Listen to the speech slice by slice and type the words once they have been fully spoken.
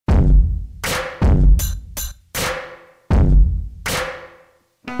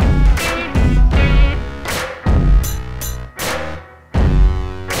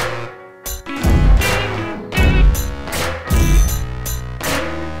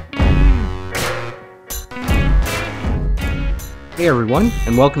Hey everyone,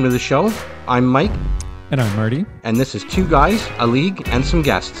 and welcome to the show. I'm Mike. And I'm Marty. And this is Two Guys, a League, and some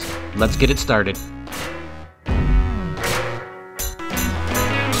guests. Let's get it started.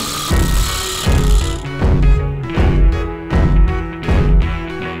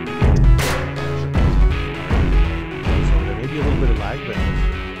 Maybe a little bit of lag, but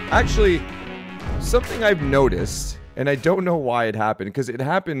actually, something I've noticed, and I don't know why it happened, because it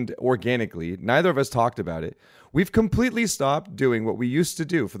happened organically. Neither of us talked about it. We've completely stopped doing what we used to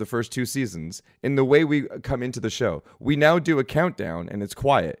do for the first 2 seasons in the way we come into the show. We now do a countdown, and it's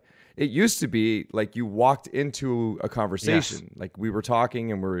quiet. It used to be like you walked into a conversation, like we were talking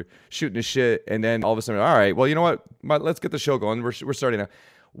and we're shooting a shit, and then all of a sudden, all right, well, you know what? Let's get the show going. We're starting now.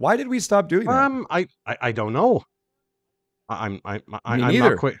 Why did we stop doing that? I don't know. I'm neither.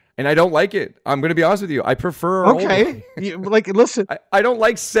 not quite. And I don't like it. I'm going to be honest with you. I prefer our old Okay. Listen. I don't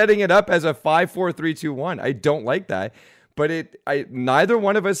like setting it up as a 5, 4, 3, 2, 1. I don't like that. But neither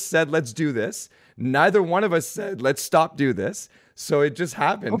one of us said let's do this. Neither one of us said let's stop do this. So it just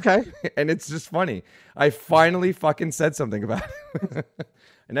happened. Okay. And it's just funny. I finally fucking said something about it.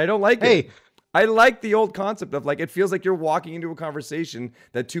 And I don't like it. Hey. I like the old concept of it feels like you're walking into a conversation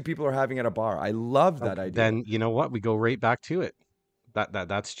that 2 people are having at a bar. I love that idea. Then you know what? We go right back to it.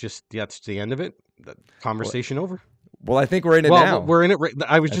 That's the end of it. The conversation over. Well, I think we're in it now. We're in it. Right,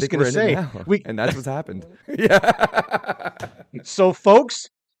 I was just going to say, and that's what's happened. Yeah. So, folks,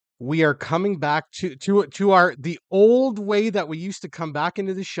 we are coming back to the old way that we used to come back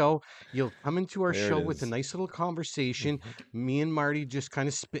into the show. You'll come into our show with a nice little conversation. Me and Marty just kind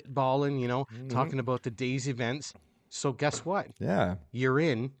of spitballing, talking about the day's events. So guess what? Yeah. You're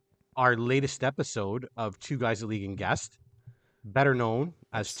in our latest episode of Two Guys, a League, and Guest, better known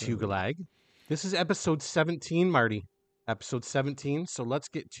as Two Galag. This is episode 17, Marty. Episode 17. So let's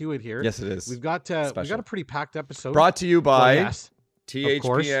get to it here. Yes, it is. We've got a pretty packed episode. Brought to you by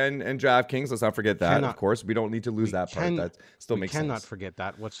THPN and DraftKings. Let's not forget that. Of course, we don't need to lose that part. That still makes sense. We cannot forget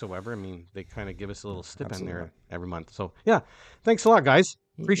that whatsoever. I mean, they kind of give us a little stipend there every month. So yeah, thanks a lot, guys.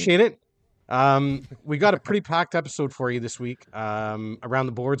 Appreciate it. We got a pretty packed episode for you this week. Around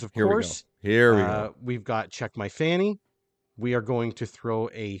the boards, of course. Here we go. We've got Check My Fanny. We are going to throw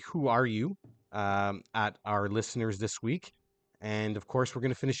a Who Are You at our listeners this week. And of course, we're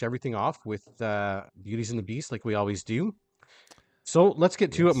going to finish everything off with Beauties and the Beast like we always do. So let's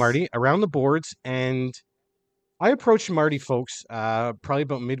get to it, Marty. Around the boards. And I approached Marty, folks, probably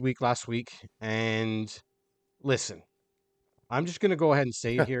about midweek last week. And listen, I'm just going to go ahead and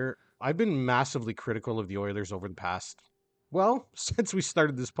say it here. I've been massively critical of the Oilers over the past, since we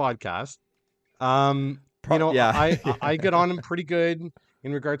started this podcast. I get on them pretty good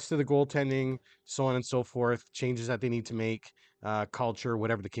in regards to the goaltending, so on and so forth, changes that they need to make, culture,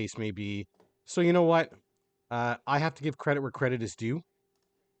 whatever the case may be. So you know what? I have to give credit where credit is due.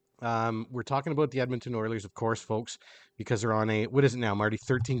 We're talking about the Edmonton Oilers, of course, folks, because they're on what is it now, Marty?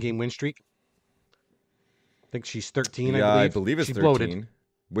 13-game win streak? I think she's 13, I believe it's 13. Bloated.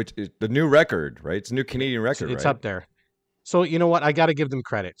 Which is the new record, right? It's a new Canadian record, It's up there. So you know what? I got to give them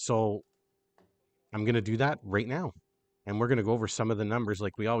credit. So I'm going to do that right now. And we're going to go over some of the numbers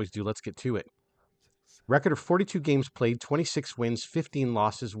like we always do. Let's get to it. Record of 42 games played, 26 wins, 15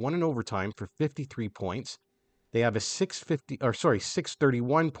 losses, 1 in overtime for 53 points. They have a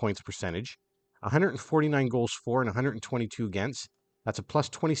 631 points percentage, 149 goals for and 122 against. That's a plus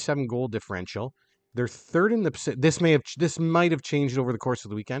 27 goal differential. They're third in the Pacific. This might have changed over the course of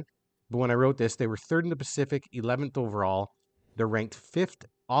the weekend, but when I wrote this, they were third in the Pacific, 11th overall. They're ranked 5th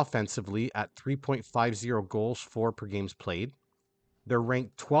offensively at 3.50 goals for per games played. They're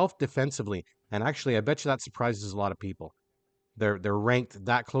ranked 12th defensively, and actually, I bet you that surprises a lot of people. They're ranked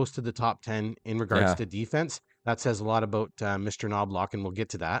that close to the top 10 in regards to defense. That says a lot about Mr. Knobloch, and we'll get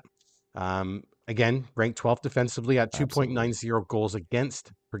to that. Again, ranked 12th defensively at 2.90 goals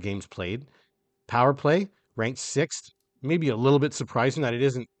against per games played. Power play, ranked 6th. Maybe a little bit surprising that it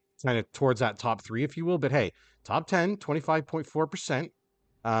isn't kind of towards that top 3, if you will. But hey, top 10, 25.4%.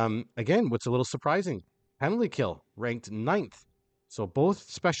 Again, what's a little surprising, penalty kill, ranked 9th. So both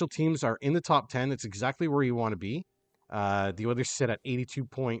special teams are in the top 10. It's exactly where you want to be. The others sit at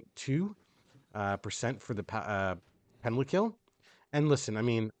 82.2% for the penalty kill. And listen, I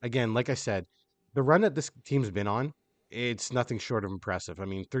mean, again, like I said, the run that this team's been on, it's nothing short of impressive. I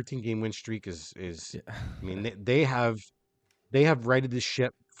mean, 13-game win streak is I mean, they have righted this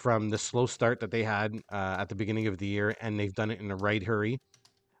ship from the slow start that they had at the beginning of the year, and they've done it in a right hurry.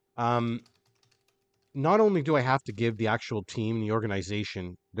 Not only do I have to give the actual team, the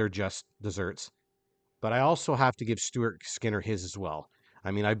organization, their just desserts, but I also have to give Stuart Skinner his as well.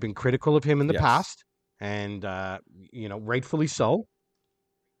 I mean, I've been critical of him in the past, and rightfully so.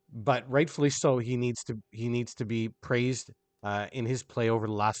 But rightfully so, he needs to be praised in his play over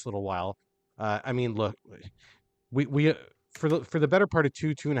the last little while. I mean, look, we for the better part of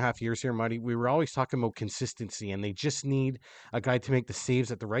 2.5 years here, Marty, we were always talking about consistency, and they just need a guy to make the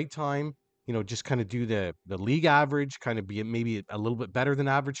saves at the right time. Just kind of do the league average, kind of be maybe a little bit better than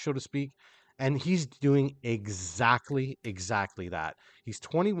average, so to speak. And he's doing exactly that. He's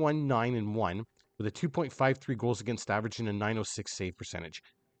 21-9-1 with a 2.53 goals against average and a 906 save percentage.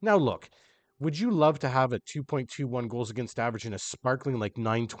 Now, look, would you love to have a 2.21 goals against average and a sparkling like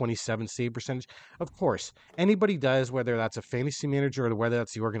 927 save percentage? Of course, anybody does, whether that's a fantasy manager or whether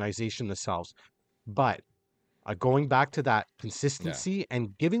that's the organization themselves. But going back to that consistency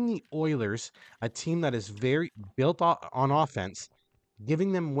and giving the Oilers a team that is very built on offense,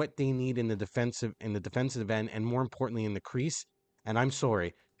 giving them what they need in the defensive end, and more importantly in the crease. And I'm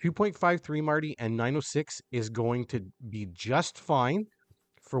sorry, 2.53 Marty and 906 is going to be just fine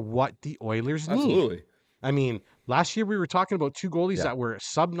for what the Oilers need. Absolutely. I mean, last year we were talking about two goalies that were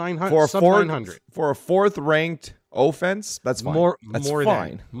sub 900. For a fourth ranked offense, that's fine. That's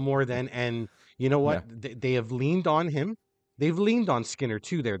fine. More than, and you know what? Yeah. They have leaned on him. They've leaned on Skinner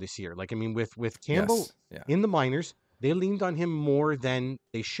too there this year. Like, I mean, with Campbell in the minors, they leaned on him more than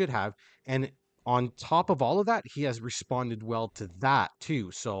they should have. And on top of all of that, he has responded well to that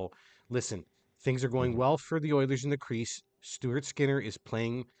too. So listen, things are going well for the Oilers in the crease. Stuart Skinner is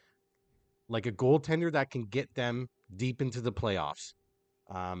playing like a goaltender that can get them deep into the playoffs.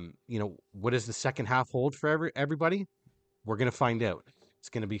 What does the second half hold for everybody? We're going to find out. It's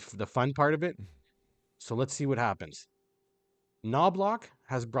going to be the fun part of it. So let's see what happens. Knoblauch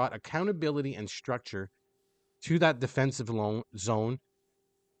has brought accountability and structure to that defensive zone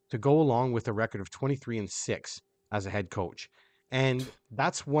to go along with a record of 23-6 as a head coach. And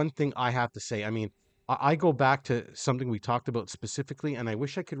that's one thing I have to say. I mean, I go back to something we talked about specifically, and I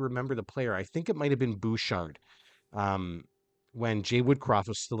wish I could remember the player. I think it might have been Bouchard when Jay Woodcroft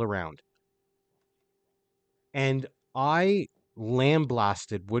was still around. And I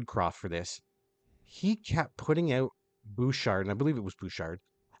lambasted Woodcroft for this. He kept putting out Bouchard, and I believe it was Bouchard,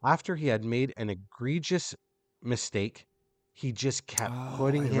 after he had made an egregious mistake. He just kept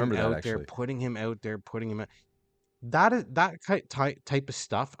putting him out there. That type of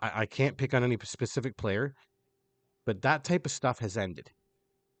stuff, I can't pick on any specific player, but that type of stuff has ended.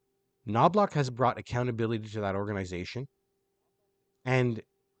 Knoblauch has brought accountability to that organization. And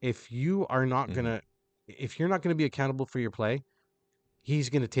if you are not if you're not gonna be accountable for your play, he's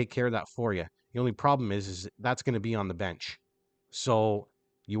gonna take care of that for you. The only problem is that's gonna be on the bench. So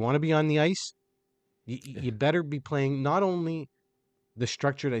you want to be on the ice, you better be playing not only the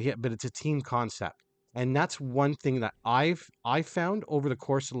structure that he, but it's a team concept. And that's one thing that I've found over the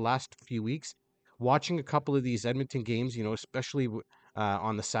course of the last few weeks, watching a couple of these Edmonton games, especially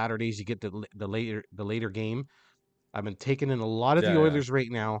on the Saturdays, you get the later game. I've been taking in a lot of the Oilers right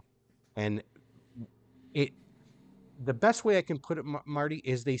now, and the best way I can put it, Marty,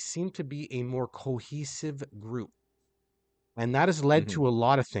 is they seem to be a more cohesive group, and that has led to a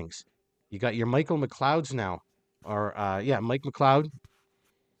lot of things. You got your Michael McLeods now, or Mike McLeod.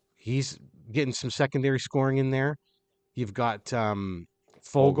 He's getting some secondary scoring in there. You've got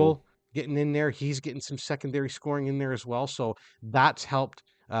Fogle getting in there. He's getting some secondary scoring in there as well. So that's helped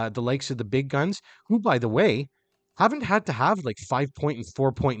the likes of the big guns, who, by the way, haven't had to have like 5-point and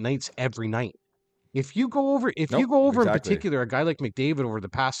 4-point nights every night. If you go over, in particular, a guy like McDavid over the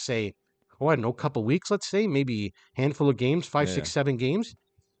past, say, I don't know, couple weeks, let's say, maybe a handful of games, 5, 6, 7 games.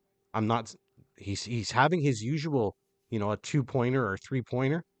 He's having his usual, a 2-pointer or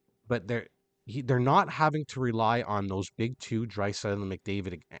 3-pointer, but they're not having to rely on those big two, Draisaitl and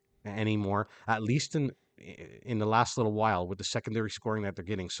McDavid anymore, at least in the last little while with the secondary scoring that they're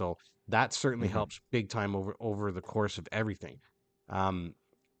getting. So that certainly helps big time over the course of everything.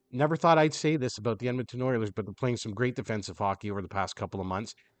 Never thought I'd say this about the Edmonton Oilers, but they're playing some great defensive hockey over the past couple of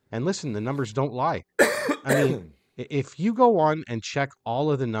months. And listen, the numbers don't lie. I mean, if you go on and check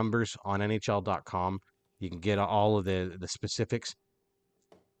all of the numbers on NHL.com, you can get all of the specifics.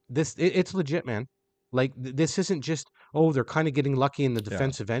 It's legit, man. Like, this isn't just, they're kind of getting lucky in the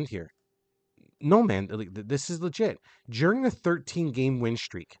defensive end here. No, man, this is legit. During the 13-game win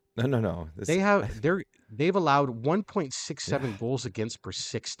streak, no, they've allowed 1.67 goals against per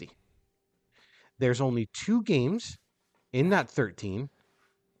 60. There's only 2 games in that 13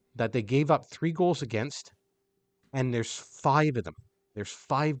 that they gave up 3 goals against, and there's 5 of them. There's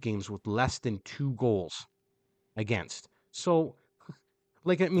 5 games with less than 2 goals against. So,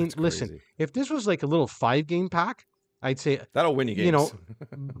 like, I mean, listen, if this was like a little 5-game pack, I'd say, That'll win you games. you know,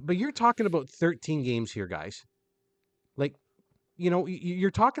 but you're talking about 13 games here, guys. Like,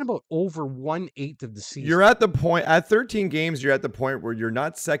 you're talking about over 1/8 of the season. You're at the point at 13 games. You're at the point where you're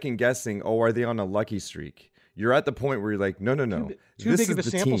not second guessing. Oh, are they on a lucky streak? You're at the point where you're like, no. Too big of a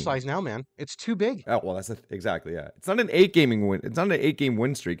sample size now, man. It's too big. Oh, well, exactly. Yeah. It's not an 8-game win. It's not an 8-game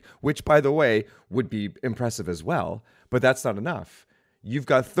win streak, which, by the way, would be impressive as well. But that's not enough. You've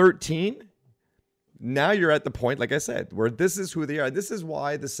got 13. Now you're at the point, like I said, where this is who they are. This is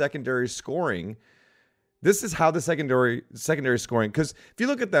why the secondary scoring. This is how the secondary scoring. Because if you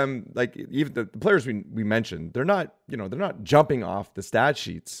look at them, like even the players we mentioned, they're not jumping off the stat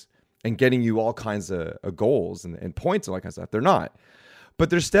sheets and getting you all kinds of goals and points and all that kind of stuff. They're not.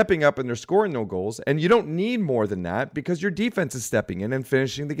 But they're stepping up and they're scoring no goals. And you don't need more than that because your defense is stepping in and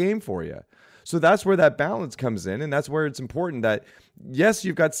finishing the game for you. So that's where that balance comes in. And that's where it's important that, yes,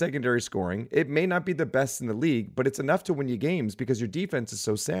 you've got secondary scoring. It may not be the best in the league, but it's enough to win you games because your defense is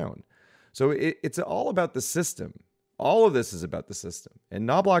so sound. So it's all about the system. All of this is about the system. And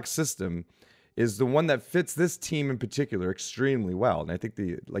Knoblauch's system is the one that fits this team in particular extremely well. And I think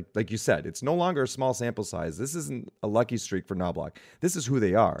like you said, it's no longer a small sample size. This isn't a lucky streak for Knoblauch. This is who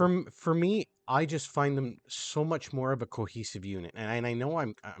they are. For me, I just find them so much more of a cohesive unit. And I know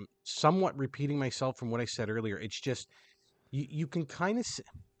I'm somewhat repeating myself from what I said earlier. It's just you can kind of,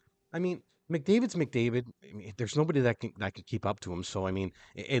 I mean, McDavid's McDavid. I mean, there's nobody that can keep up to him. So I mean,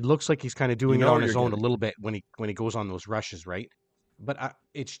 it looks like he's kind of doing it on his own a little bit when he goes on those rushes, right? But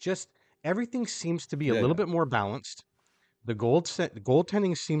it's just everything seems to be a little bit more balanced. The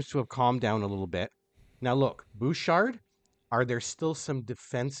goaltending seems to have calmed down a little bit. Now look, Bouchard, are there still some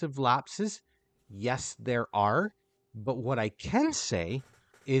defensive lapses? Yes, there are. But what I can say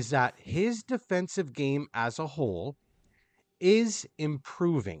is that his defensive game as a whole is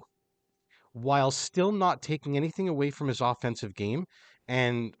improving, while still not taking anything away from his offensive game.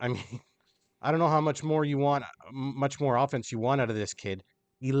 And I mean, I don't know how much more offense you want out of this kid.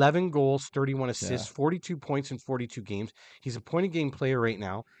 11 goals, 31 assists, 42 points in 42 games. He's a point a game player right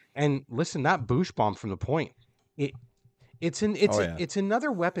now. And listen, that Boosh bomb from the point, it's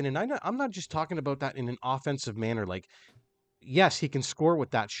another weapon. And I'm not just talking about that in an offensive manner. Like, yes, he can score with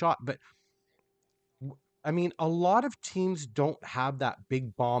that shot, but I mean, a lot of teams don't have that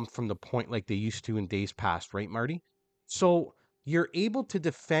big bomb from the point like they used to in days past, right, Marty? So you're able to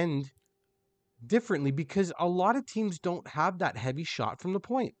defend differently because a lot of teams don't have that heavy shot from the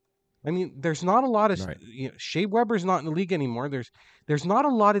point. I mean, there's not a lot of Shea Weber's not in the league anymore. There's not a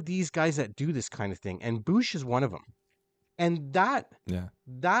lot of these guys that do this kind of thing, and Bush is one of them. And that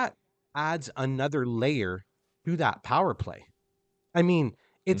adds another layer to that power play. I mean,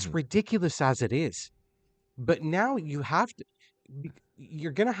 it's ridiculous as it is. But now you're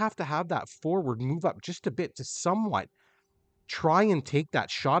going to have that forward move up just a bit to somewhat try and take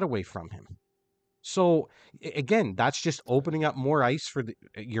that shot away from him. So again, that's just opening up more ice for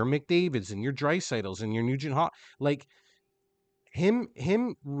your McDavids and your Draisaitl's and your Nugent Hopkins. Like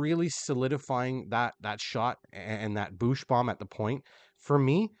him really solidifying that shot and that Boosh bomb at the point, for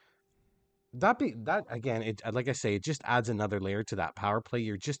me, that again, like I say, it just adds another layer to that power play.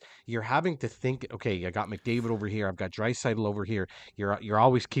 You're having to think, okay, I got McDavid over here, I've got Draisaitl over here. You're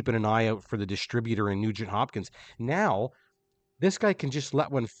always keeping an eye out for the distributor in Nugent Hopkins. Now, this guy can just let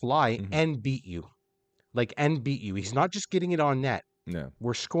one fly and beat you. He's not just getting it on net. Yeah.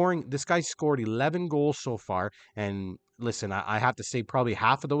 We're scoring. This guy scored 11 goals so far. And listen, I have to say probably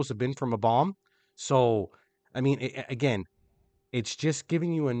half of those have been from a bomb. So, I mean, again, it's just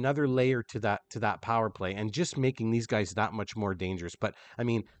giving you another layer to that power play and just making these guys that much more dangerous. But, I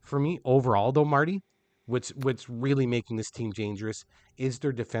mean, for me, overall, though, Marty, what's really making this team dangerous is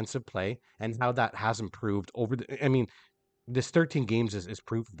their defensive play and how that has improved this 13 games is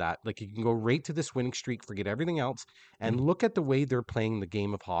proof of that. Like, you can go right to this winning streak, forget everything else, and look at the way they're playing the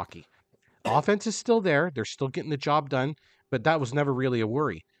game of hockey. Offense is still there. They're still getting the job done, but that was never really a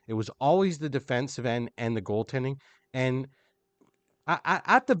worry. It was always the defensive end and the goaltending. And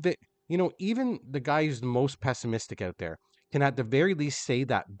even the guy who's the most pessimistic out there can at the very least say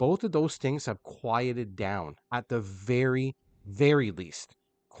that both of those things have quieted down. At the very, very least,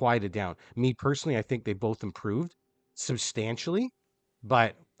 quieted down. Me personally, I think they both improved substantially,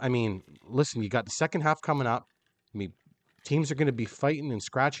 but I mean, listen, you got the second half coming up. I mean, teams are going to be fighting and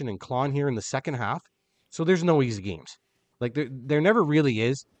scratching and clawing here in the second half, so there's no easy games. Like there never really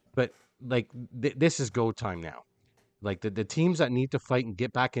is, but like this is go time now. Like the teams that need to fight and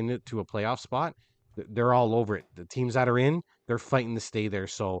get back into a playoff spot, they're all over it. The teams that are in, they're fighting to stay there.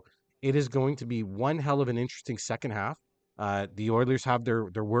 So it is going to be one hell of an interesting second half. The Oilers have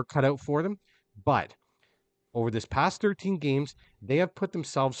their work cut out for them, but over this past 13 games, they have put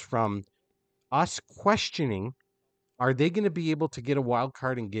themselves from us questioning, are they going to be able to get a wild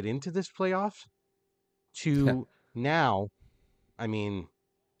card and get into this playoffs, to now, I mean,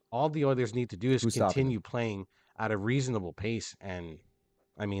 all the Oilers need to do is Who's stopping continue playing at a reasonable pace. And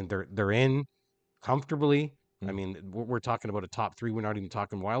I mean, they're in comfortably. I mean, we're talking about a top 3. We're not even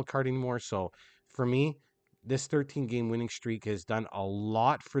talking wild card anymore. So for me, this 13-game winning streak has done a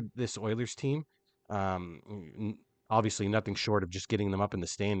lot for this Oilers team. Obviously, nothing short of just getting them up in the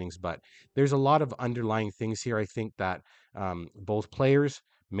standings, but there's a lot of underlying things here. I think that both players,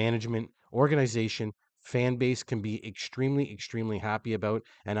 management, organization, fan base can be extremely, extremely happy about.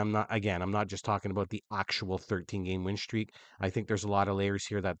 And I'm not just talking about the actual 13-game win streak. I think there's a lot of layers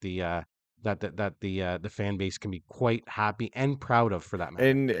here that the fan base can be quite happy and proud of, for that matter.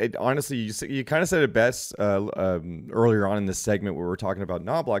 And honestly, you kind of said it best earlier on in this segment where we're talking about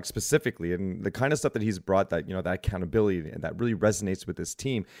Knoblauch specifically, and the kind of stuff that he's brought, that that accountability, and that really resonates with this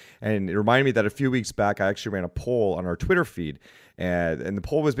team. And it reminded me that a few weeks back, I actually ran a poll on our Twitter feed, and the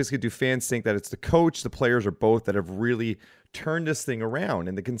poll was basically, do fans think that it's the coach, the players, or both that have really turned this thing around?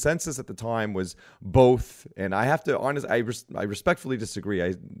 And the consensus at the time was both. And I have to I respectfully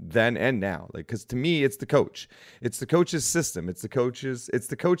disagree, then and now, because to me, it's the coach. It's the coach's system. It's the coach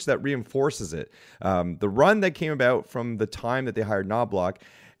that reinforces it. The run that came about from the time that they hired Knoblauch,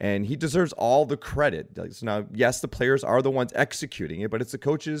 and he deserves all the credit. So now, yes, the players are the ones executing it, but it's the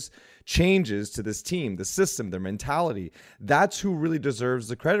coach's changes to this team, the system, their mentality. That's who really deserves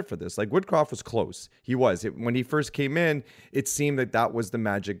the credit for this. Like, Woodcroft was close. He was. When he first came in, it seemed like that was the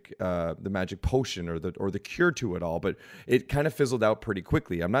magic potion or the cure to it all. But it kind of fizzled out pretty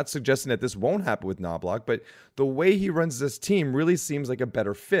quickly. I'm not suggesting that this won't happen with Knoblauch, but the way he runs this team really seems like a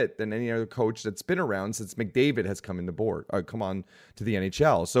better fit than any other coach that's been around since McDavid has come on to the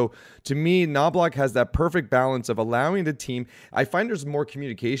NHL. So to me, Knoblauch has that perfect balance of allowing the team. I find there's more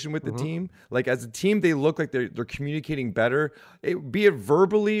communication with the team. Like, as a team, they look like they're communicating better, be it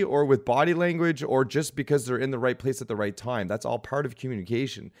verbally or with body language or just because they're in the right place at the right time. That's all part of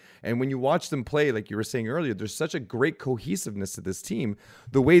communication. And when you watch them play, like you were saying earlier, there's such a great cohesiveness to this team.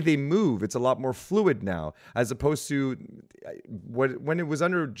 The way they move, it's a lot more fluid now, as opposed to when it was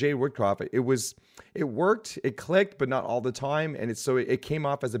under Jay Woodcroft. It worked, it clicked, but not all the time. And it came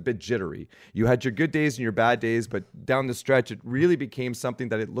off as a bit jittery. You had your good days and your bad days, but down the stretch, it really became something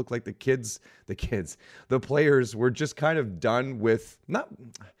that it looked like the players were just kind of done with.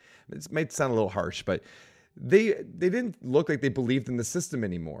 It might sound a little harsh, but they didn't look like they believed in the system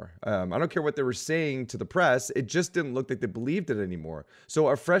anymore. I don't care what they were saying to the press. It just didn't look like they believed it anymore. So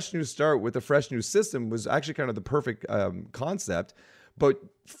a fresh new start with a fresh new system was actually kind of the perfect concept. But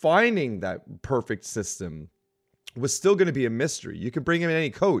finding that perfect system was still going to be a mystery. You could bring in any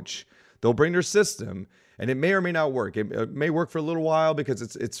coach. They'll bring their system, and it may or may not work. It may work for a little while because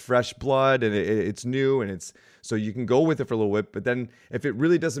it's fresh blood and it's new, and so you can go with it for a little bit. But then if it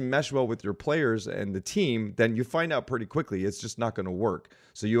really doesn't mesh well with your players and the team, then you find out pretty quickly it's just not going to work.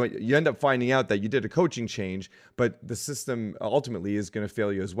 So you end up finding out that you did a coaching change, but the system ultimately is going to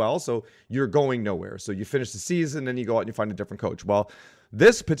fail you as well. So you're going nowhere. So you finish the season, then you go out and you find a different coach. Well,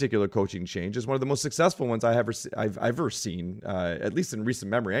 this particular coaching change is one of the most successful ones I've ever seen, at least in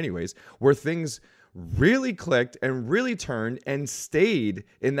recent memory anyways, where things really clicked and really turned and stayed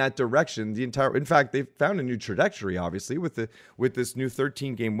in that direction in fact, they found a new trajectory, obviously, with this new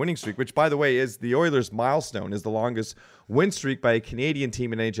 13-game winning streak, which, by the way, is the Oilers' milestone, is the longest win streak by a Canadian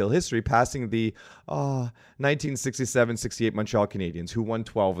team in NHL history, passing the 1967-68 Montreal Canadiens, who won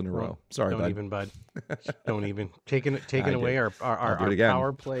 12 in a row. Sorry, Don't even, bud. Don't even. Taking away our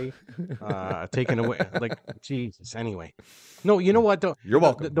power play. Taking away, like, Jesus. Anyway. No, you know what, though? You're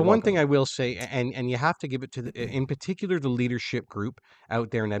welcome. The one thing I will say, and you have to give it to, in particular, the leadership group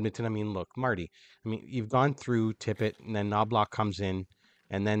out there in Edmonton. I mean, look, Marty, you've gone through Tippett, and then Knoblauch comes in,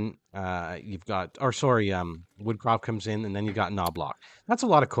 and then Woodcroft comes in, and then you got Knoblauch. That's a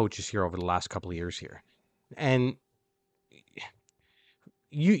lot of coaches here over the last couple of years here. And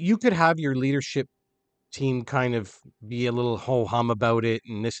you could have your leadership team kind of be a little ho-hum about it,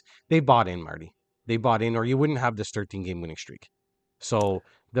 and they bought in, Marty. They bought in, or you wouldn't have this 13-game winning streak. So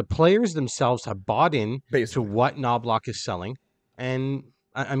the players themselves have bought in to what Knoblauch is selling. And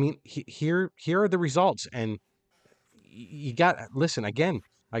I mean, here are the results. And you listen, again,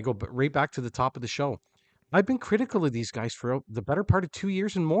 I go right back to the top of the show. I've been critical of these guys for the better part of 2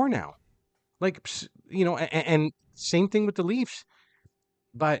 years and more now. Like, and same thing with the Leafs.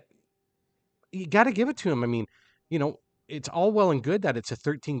 But you got to give it to them. I mean, it's all well and good that it's a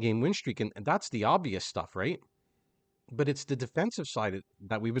 13-game win streak, and that's the obvious stuff, right? But it's the defensive side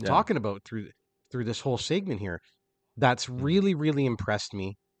that we've been talking about through through this whole segment here that's really, really impressed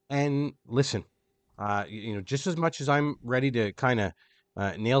me. And listen, just as much as I'm ready to kind of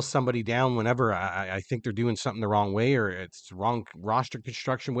nail somebody down whenever I think they're doing something the wrong way or it's wrong roster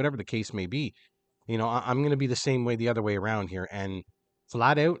construction, whatever the case may be, I'm going to be the same way the other way around here. And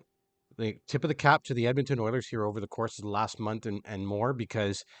flat out, the tip of the cap to the Edmonton Oilers here over the course of the last month and more,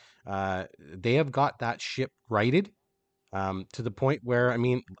 because they have got that ship righted to the point where, I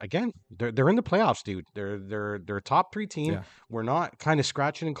mean, again, they're in the playoffs, dude. They're a top 3 team. Yeah. We're not kind of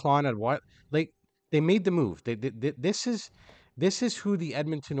scratching and clawing at what they made the move. This is who the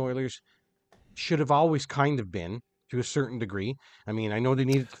Edmonton Oilers should have always kind of been to a certain degree. I mean, I know they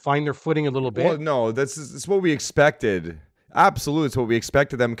needed to find their footing a little bit. Well, no, this is what we expected. Absolutely, it's what we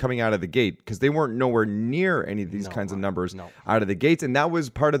expected them coming out of the gate, because they weren't nowhere near any of these kinds of numbers out of the gates, and that was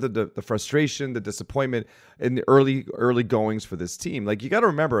part of the frustration, the disappointment in the early goings for this team. Like, you got to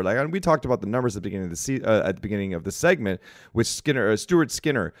remember, like, and we talked about the numbers at the beginning of the at the beginning of the segment with Stuart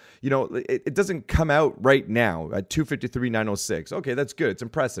Skinner. It doesn't come out right now at 253, 906. Okay, that's good. It's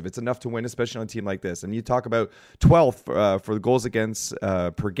impressive. It's enough to win, especially on a team like this. And you talk about 12th for the goals against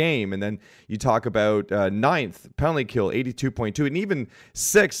per game, and then you talk about 9th penalty kill, 82.2, and even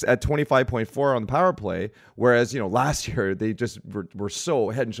 6th at 25.4 on the power play. Whereas, last year they just were so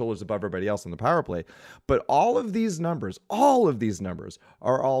head and shoulders above everybody else on the power play. But all of these numbers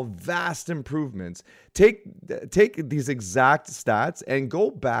are all vast improvements. Take these exact stats and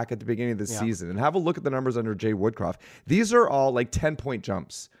go back at the beginning of the season and have a look at the numbers under Jay Woodcroft. These are all like 10-point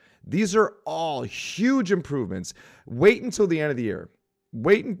jumps. These are all huge improvements. Wait until the end of the year.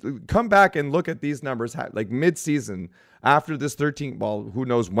 Come back and look at these numbers like mid-season after this 13. Well, who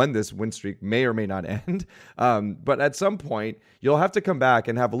knows when this win streak may or may not end. But at some point, you'll have to come back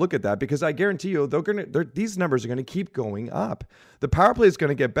and have a look at that, because I guarantee you, these numbers are going to keep going up. The power play is going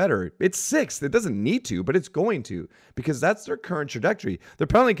to get better. It's 6th. It doesn't need to, but it's going to, because that's their current trajectory. Their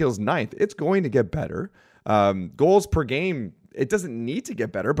penalty kill is 9th. It's going to get better. Goals per game, it doesn't need to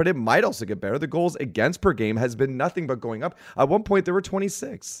get better, but it might also get better. The goals against per game has been nothing but going up. At one point, there were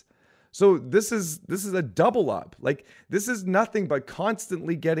 26. So this is a double up. Like, this is nothing but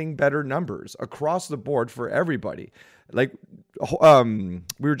constantly getting better numbers across the board for everybody. Like, we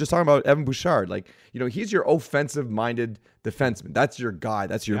were just talking about Evan Bouchard. Like, he's your offensive-minded defenseman. That's your guy.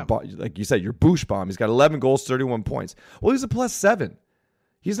 That's your, like you said, your Bouch bomb. He's got 11 goals, 31 points. Well, he's a +7.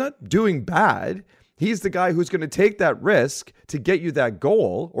 He's not doing bad. He's the guy who's going to take that risk to get you that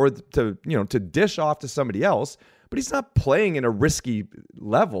goal, or to dish off to somebody else. But he's not playing in a risky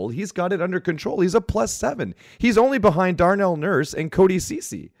level. He's got it under control. He's a +7. He's only behind Darnell Nurse and Cody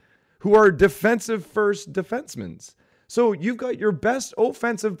Ceci, who are defensive first defensemen. So you've got your best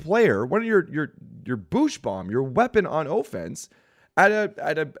offensive player, one of your Bouch bomb, your weapon on offense, at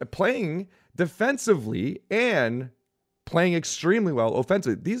a playing defensively and playing extremely well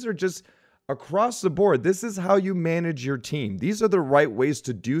offensively. These are just across the board. This is how you manage your team. These are the right ways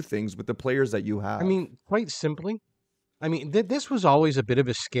to do things with the players that you have. I mean, quite simply, this was always a bit of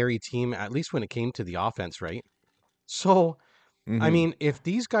a scary team, at least when it came to the offense, right? So, if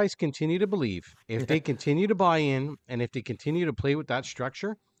these guys continue to believe, if they continue to buy in, and if they continue to play with that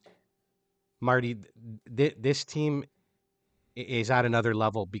structure, Marty, this team is at another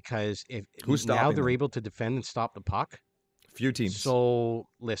level, because now they're able to defend and stop the puck. Few teams. So,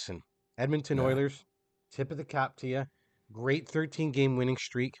 listen. Edmonton Oilers, tip of the cap to you. Great 13-game winning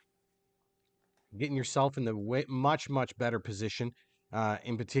streak. Getting yourself in the much, much better position,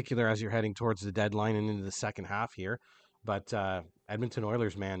 in particular as you're heading towards the deadline and into the second half here. But Edmonton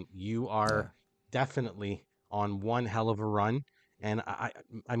Oilers, man, you are definitely on one hell of a run. And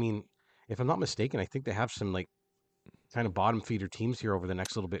I mean, if I'm not mistaken, I think they have some kind of bottom feeder teams here over the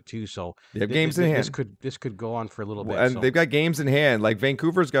next little bit too. So they have games in hand. This could go on for a little bit. And they've got games in hand. Like,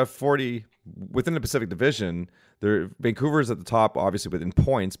 Vancouver's got 40 within the Pacific Division. Vancouver's at the top, obviously, within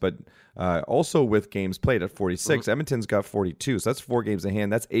points, but also with games played at 46. Edmonton's got 42, so that's 4 games in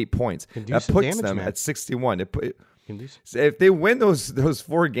hand. That's 8 points. That puts them at 61. If they win those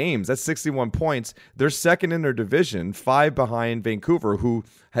 4 games, that's 61 points. They're second in their division, 5 behind Vancouver, who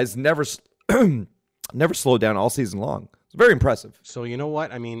has never slowed down all season long. It's very impressive. So you know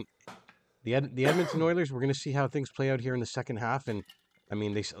what? I mean, the Edmonton Oilers, we're going to see how things play out here in the second half. And I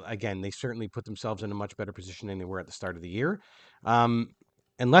mean, they certainly put themselves in a much better position than they were at the start of the year.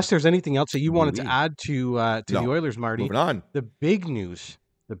 Unless there's anything else that you wanted to add to the Oilers, Marty. Moving on. The big news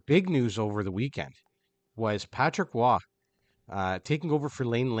over the weekend was Patrick Waugh taking over for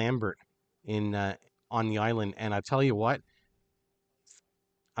Lane Lambert on the island. And I tell you what,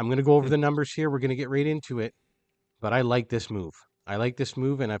 I'm going to go over the numbers here. We're going to get right into it. But I like this move. I like this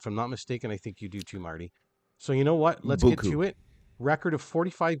move, and if I'm not mistaken, I think you do too, Marty. So you know what? Let's get to it. Record of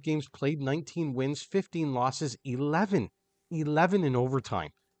 45 games played, 19 wins, 15 losses, 11 in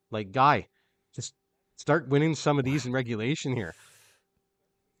overtime. Like, guy, just start winning some of these in regulation here.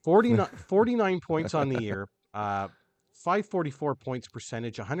 49 points on the year, 544 points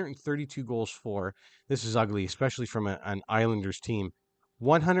percentage, 132 goals for. This is ugly, especially from an Islanders team.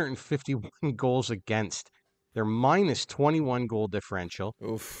 151 goals against. They're minus 21 goal differential.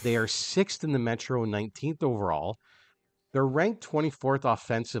 Oof. They are 6th in the Metro, 19th overall. They're ranked 24th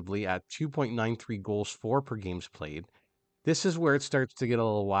offensively at 2.93 goals for per games played. This is where it starts to get a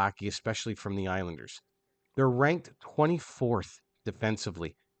little wacky, especially from the Islanders. They're ranked 24th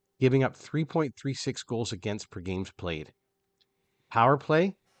defensively, giving up 3.36 goals against per games played. Power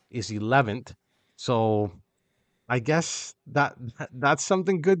play is 11th. So I guess that's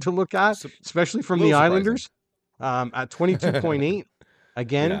something good to look at, especially from the Islanders. At 22.8.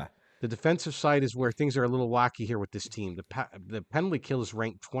 Again, yeah. The defensive side is where things are a little wacky here with this team. The penalty kill is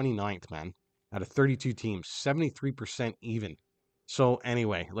ranked 29th, man, out of 32 teams, 73% even. So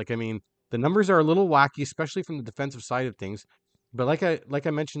anyway, the numbers are a little wacky, especially from the defensive side of things. But like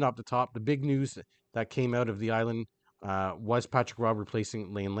I mentioned off the top, the big news that came out of the island was Patrick Roy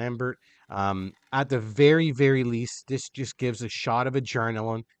replacing Lane Lambert. At the very, very least, this just gives a shot of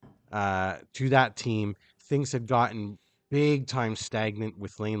adrenaline to that team. Things had gotten big time stagnant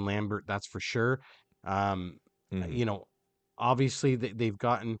with Lane Lambert, that's for sure. Obviously they've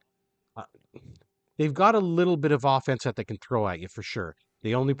got a little bit of offense that they can throw at you for sure.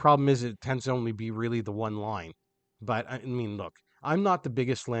 The only problem is it tends to only be really the one line. But I mean, look, I'm not the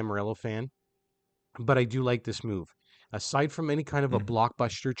biggest Lamoriello fan, but I do like this move. Aside from any kind of a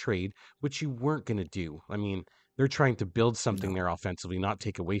blockbuster trade, which you weren't going to do. I mean, they're trying to build something there offensively, not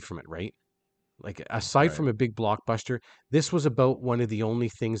take away from it, right? Like, aside from a big blockbuster, this was about one of the only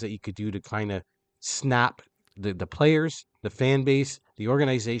things that you could do to kind of snap the players, the fan base, the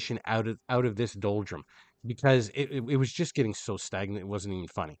organization out of this doldrum, because it was just getting so stagnant. It wasn't even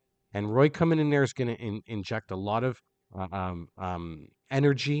funny. And Roy coming in there is going to inject a lot of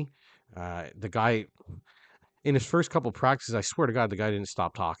energy. The guy, in his first couple of practices, I swear to God, the guy didn't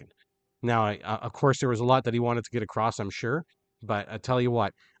stop talking. Now, of course, there was a lot that he wanted to get across, I'm sure. But I tell you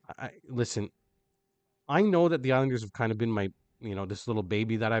what, listen, I know that the Islanders have kind of been my, this little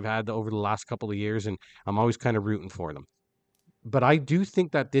baby that I've had over the last couple of years, and I'm always kind of rooting for them. But I do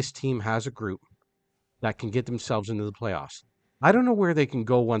think that this team has a group that can get themselves into the playoffs. I don't know where they can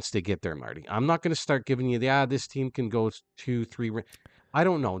go once they get there, Marty. I'm not going to start giving you this team can go 2, 3. I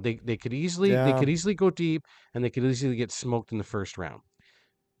don't know. They could easily go deep, and they could easily get smoked in the first round.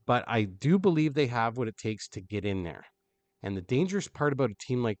 But I do believe they have what it takes to get in there. And the dangerous part about a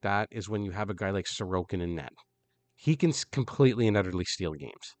team like that is when you have a guy like Sorokin in net. He can completely and utterly steal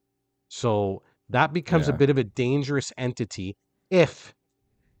games. So that becomes a bit of a dangerous entity if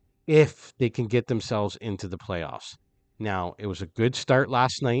they can get themselves into the playoffs. Now, it was a good start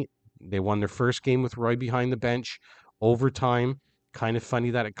last night. They won their first game with Roy behind the bench. Overtime. Kind of funny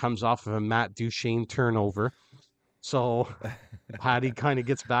that it comes off of a Matt Duchene turnover. So Patty kind of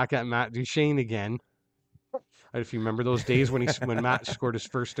gets back at Matt Duchene again. If you remember those days when Matt scored his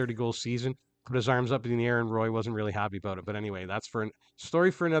first 30-goal season, put his arms up in the air, and Roy wasn't really happy about it. But anyway, that's for a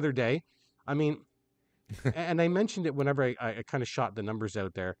story for another day. I mean, and I mentioned it whenever I kind of shot the numbers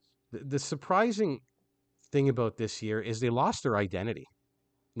out there. The surprising thing about this year is they lost their identity.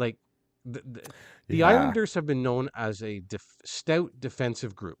 Like, the Islanders have been known as a stout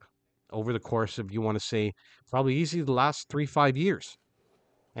defensive group over the course of, you want to say, probably easily the last 3-5 years.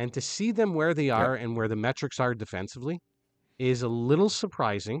 And to see them where they are and where the metrics are defensively is a little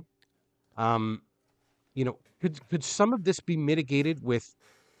surprising. Could some of this be mitigated with,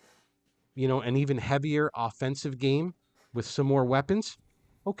 an even heavier offensive game with some more weapons?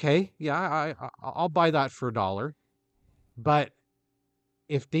 Okay, yeah, I'll buy that for $1. But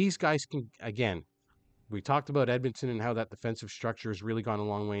if these guys can, again, we talked about Edmonton and how that defensive structure has really gone a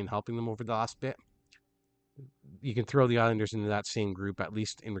long way in helping them over the last bit. You can throw the Islanders into that same group, at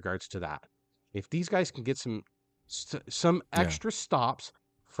least in regards to that. If these guys can get some extra stops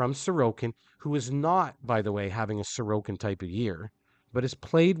from Sorokin, who is not, by the way, having a Sorokin type of year, but has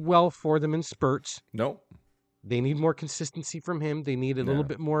played well for them in spurts. Nope. They need more consistency from him. They need a little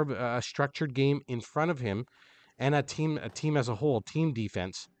bit more of a structured game in front of him, and a team as a whole, team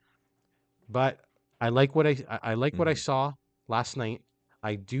defense. But I like what what I saw last night.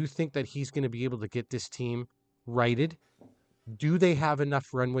 I do think that he's going to be able to get this team righted. Do they have enough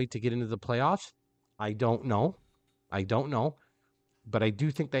runway to get into the playoffs? I don't know. But I do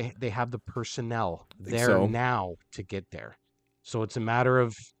think they have the personnel there now to get there. So it's a matter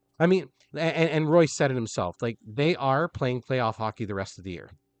of, I mean, and Royce said it himself, like they are playing playoff hockey the rest of the year.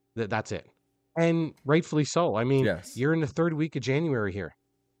 That's it. And rightfully so. I mean, Yes. you're in the third week of January here.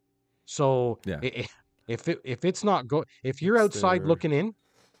 So Yeah. if it's not if you're It's outside their- looking in,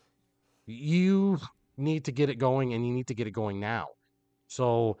 you need to get it going, and you need to get it going now.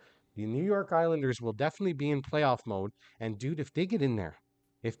 So the New York Islanders will definitely be in playoff mode. And dude, if they get in there,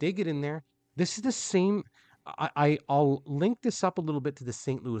 this is the same. I'll link this up a little bit to the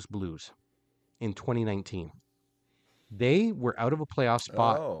St. Louis Blues in 2019. They were out of a playoff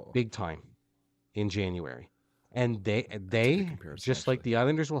spot Oh. big time in January. And they comparison, just like actually. the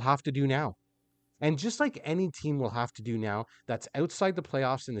Islanders will have to do now. And just like any team will have to do now that's outside the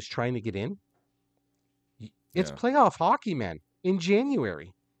playoffs and is trying to get in, it's Yeah. playoff hockey, man, in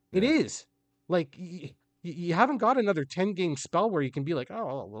January. It Yeah. is. Like, you haven't got another 10-game spell where you can be like,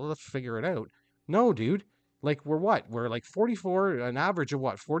 oh, well, let's figure it out. No, dude. Like, we're what? We're like 44, an average of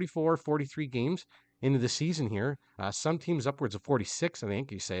what? 44, 43 games into the season here. Some teams upwards of 46, I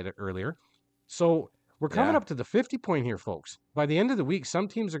think you said it earlier. So we're coming Yeah. up to the 50 point here, folks. By the end of the week, some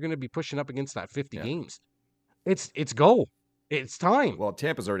teams are going to be pushing up against that 50 Yeah. games. It's go. It's time. Well,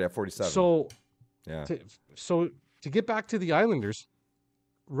 Tampa's already at 47. So yeah. to get back to the Islanders,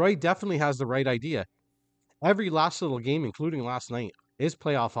 Roy definitely has the right idea. Every last little game, including last night, is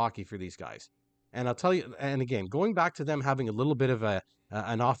playoff hockey for these guys. And I'll tell you, and again, going back to them having a little bit of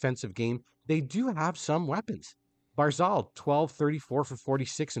an offensive game, they do have some weapons. Barzal, 12, 34 for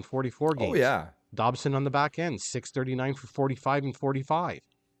 46 and 44 games. Oh, yeah. Dobson on the back end, 639 for 45 and 45.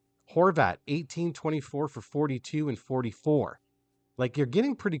 Horvat, 18, 24 for 42 and 44. Like, you're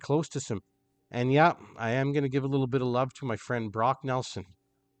getting pretty close to some. And yeah, I am going to give a little bit of love to my friend Brock Nelson.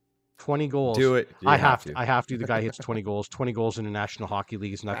 20 goals. Do it. You I have to. to. I have to. The guy hits 20 goals. 20 goals in the National Hockey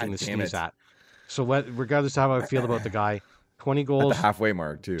League is nothing God to damn sneeze it. at. So regardless of how I feel about the guy, 20 At goals, the halfway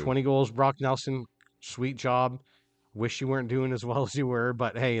mark, too. 20 goals. Brock Nelson, sweet job. Wish you weren't doing as well as you were,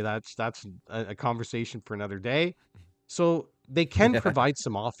 but hey, that's a conversation for another day. So they can provide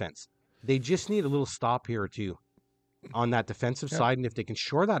some offense. They just need a little stop here or two on that defensive side, and if they can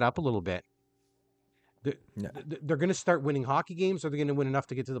shore that up a little bit, they're going to start winning hockey games. Are they going to win enough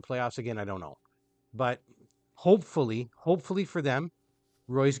to get to the playoffs again? I don't know. But hopefully for them,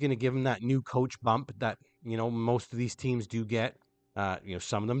 Roy's going to give them that new coach bump that, most of these teams do get.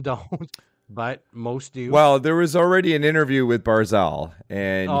 Some of them don't, but most do. Well, there was already an interview with Barzal,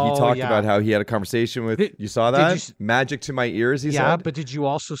 and he talked about how he had a conversation with. You saw that? Magic to my ears. He said. Yeah, but did you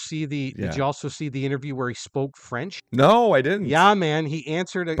also see Did you also see the interview where he spoke French? No, I didn't. Yeah, man. He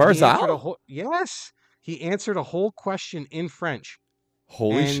answered Barzal. Yes, he answered a whole question in French.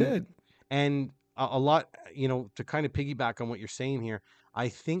 Holy shit! And a lot, to kind of piggyback on what you're saying here, I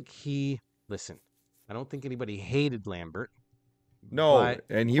think I don't think anybody hated Lambert. No,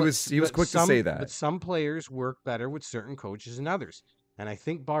 and he was quick to say that. But some players work better with certain coaches than others. And I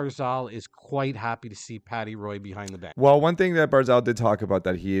think Barzal is quite happy to see Patty Roy behind the bench. Well, one thing that Barzal did talk about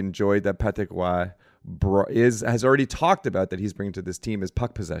that he enjoyed that Patrick Roy has already talked about that he's bringing to this team is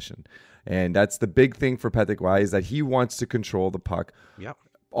puck possession. And that's the big thing for Patrick Roy is that he wants to control the puck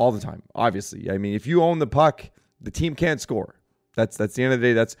all the time, obviously. I mean, if you own the puck, the team can't score. That's the end of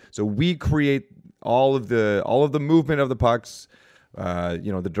the day. So we create all of the movement of the pucks,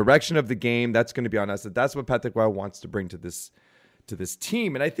 the direction of the game. That's going to be on us. That's what Patrick Roy wants to bring to this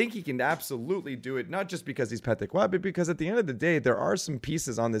team. And I think he can absolutely do it, not just because he's Patrick Roy, but because at the end of the day, there are some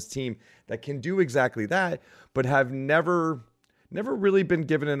pieces on this team that can do exactly that, but have never really been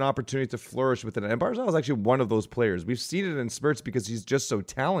given an opportunity to flourish with it. And Barzal is actually one of those players. We've seen it in spurts because he's just so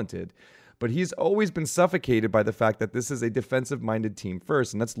talented. But he's always been suffocated by the fact that this is a defensive-minded team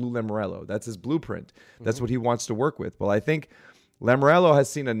first, and that's Lou Lamoriello. That's his blueprint. That's what he wants to work with. Well, I think Lamoriello has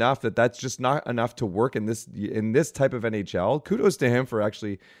seen enough that's just not enough to work in this type of NHL. Kudos to him for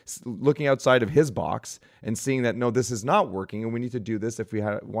actually looking outside of his box and seeing that, no, this is not working, and we need to do this if we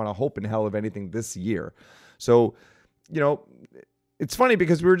want to hope in hell of anything this year. So, it's funny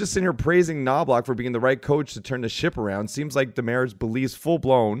because we were just sitting here praising Knobloch for being the right coach to turn the ship around. Seems like Demers believes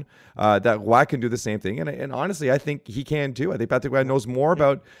full-blown that Roy can do the same thing. And honestly, I think he can too. I think Patrick Roy knows more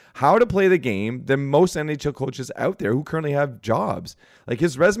about how to play the game than most NHL coaches out there who currently have jobs. Like,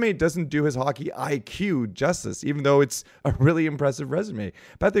 his resume doesn't do his hockey IQ justice, even though it's a really impressive resume.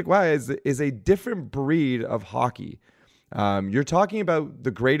 Patrick Roy is a different breed of hockey. You're talking about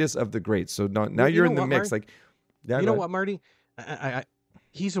the greatest of the greats. So now you're in the mix. Marty? You know what, Marty?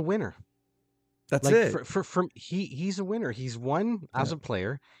 He's a winner. That's it. He's a winner. He's won as a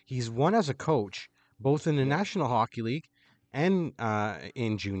player. He's won as a coach, both in the National Hockey League and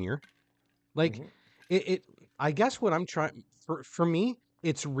in junior. Like, I guess what I'm trying for me,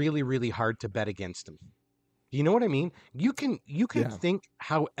 it's really, really hard to bet against him. Do you know what I mean? You can think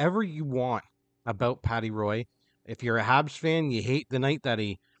however you want about Patty Roy. If you're a Habs fan, you hate the night that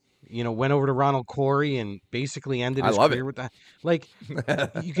he, went over to Ronald Corey and basically ended I his love career it. with that. Like,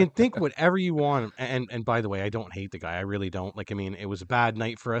 you can think whatever you want. And by the way, I don't hate the guy. I really don't. Like, I mean, it was a bad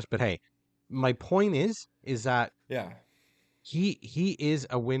night for us, but hey, my point is that Yeah. he is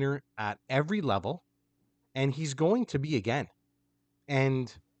a winner at every level, and he's going to be again.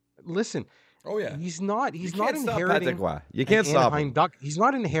 And listen, Oh yeah. he's not You can't stop inheriting Patrick Roy. You can't stop Anaheim him. Duck. He's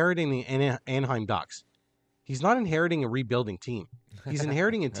not inheriting the Anaheim Ducks. He's not inheriting a rebuilding team. He's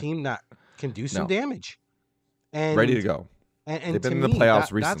inheriting a team that can do some No. damage. And Ready to go. And They've to been in the me, playoffs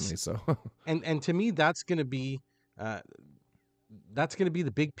that's recently, so and to me that's going to be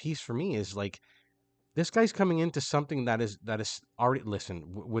the big piece for me is like this guy's coming into something that is already. Listen,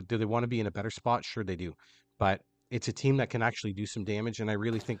 do they want to be in a better spot? Sure, they do, but it's a team that can actually do some damage, and I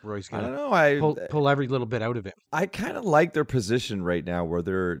really think Roy's I going don't to know. pull every little bit out of it. I kind of like their position right now, where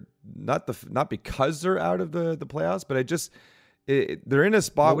they're not because they're out of the playoffs, but they're in a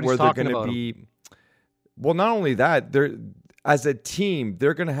spot Nobody's where they're talking going to about 'em. be. Well, not only that, they're as a team,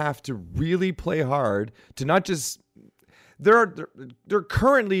 they're going to have to really play hard to not just. They're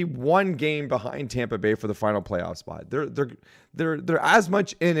currently one game behind Tampa Bay for the final playoff spot. They're as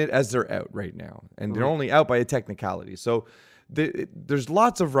much in it as they're out right now, and they're only out by a technicality. So there's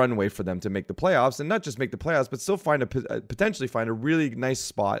lots of runway for them to make the playoffs, and not just make the playoffs, but still potentially find a really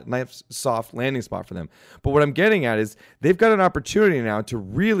nice soft landing spot for them. But what I'm getting at is they've got an opportunity now to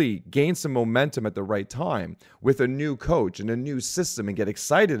really gain some momentum at the right time with a new coach and a new system, and get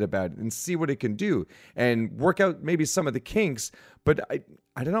excited about it and see what it can do and work out maybe some of the kinks. But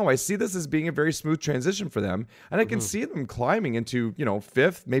I don't know. I see this as being a very smooth transition for them, and I can see them climbing into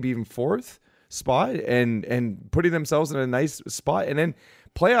fifth, maybe even fourth spot, and putting themselves in a nice spot, and then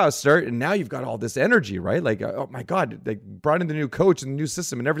playoffs start, and now you've got all this energy, right? Like, oh my God, they brought in the new coach and the new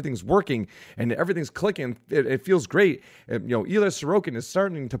system, and everything's working and everything's clicking. It feels great. And, Ilya Sorokin is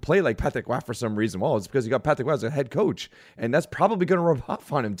starting to play like Patrick Roy for some reason. Well, it's because you got Patrick Roy as a head coach, and that's probably going to rub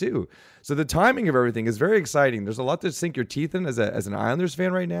off on him too. So the timing of everything is very exciting. There's a lot to sink your teeth in as an Islanders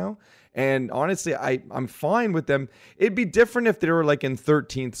fan right now. And honestly, I'm fine with them. It'd be different if they were like in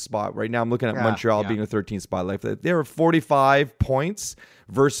 13th spot. Right now, I'm looking at Montreal being a 13th spot. Like they were 45 points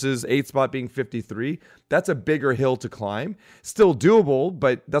versus 8th spot being 53. That's a bigger hill to climb. Still doable,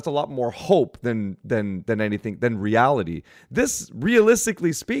 but that's a lot more hope than reality. This,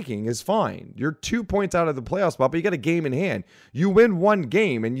 realistically speaking, is fine. You're 2 points out of the playoff spot, but you got a game in hand. You win one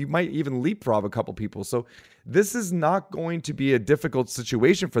game, and you might even leapfrog a couple people. So this is not going to be a difficult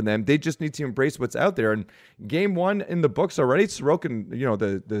situation for them. They just need to embrace what's out there. And game one in the books already. Sorokin,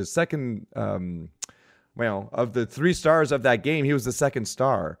 the second, of the 3 stars of that game, he was the second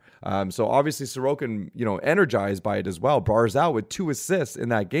star. So obviously Sorokin, energized by it as well. Barzal with 2 assists in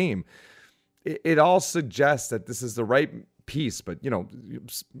that game. It all suggests that this is the right piece, but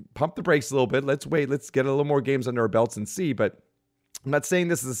pump the brakes a little bit. Let's wait. Let's get a little more games under our belts and see. But I'm not saying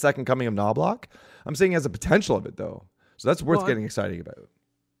this is the second coming of Knobloch. I'm saying he has a potential of it, though. So that's worth getting excited about.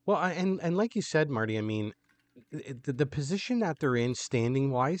 Well, and like you said, Marty, I mean, the position that they're in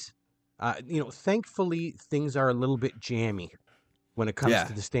standing wise, thankfully things are a little bit jammy when it comes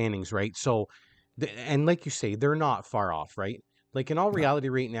to the standings, right? So, and like you say, they're not far off, right? Like in all reality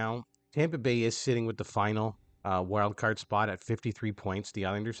right now, Tampa Bay is sitting with the final wild card spot at 53 points. The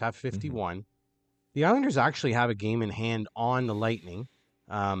Islanders have 51. Mm-hmm. The Islanders actually have a game in hand on the Lightning.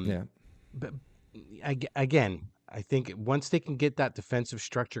 But again, I think once they can get that defensive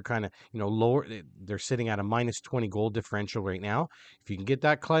structure kind of, lower, they're sitting at a minus 20 goal differential right now. If you can get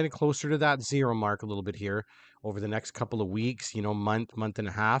that kind of closer to that 0 mark a little bit here over the next couple of weeks, month and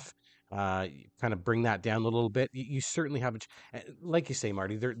a half, kind of bring that down a little bit, you certainly have like you say,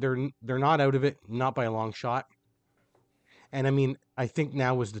 Marty, they're not out of it, not by a long shot. And I mean, I think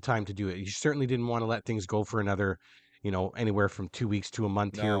now was the time to do it. You certainly didn't want to let things go for another, anywhere from 2 weeks to a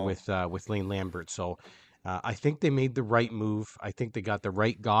month here with Lane Lambert. So I think they made the right move. I think they got the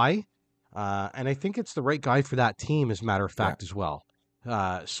right guy. And I think it's the right guy for that team, as a matter of fact, as well.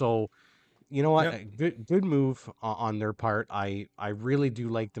 So, you know what? Good move on their part. I really do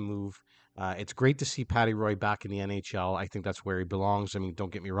like the move. It's great to see Patty Roy back in the NHL. I think that's where he belongs. I mean,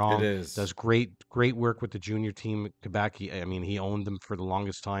 don't get me wrong. It is. Does great work with the junior team at Quebec. He owned them for the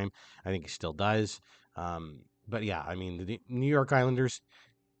longest time. I think he still does. But yeah, I mean, the New York Islanders,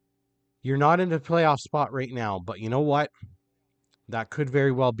 you're not in a playoff spot right now, but you know what? That could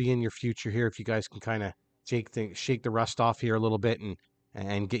very well be in your future here if you guys can kind of shake the rust off here a little bit and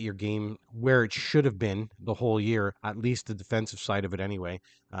and get your game where it should have been the whole year, at least the defensive side of it anyway,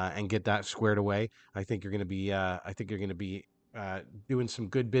 and get that squared away. I think you're going to be doing some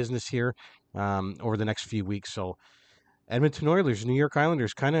good business here over the next few weeks. So Edmonton Oilers, New York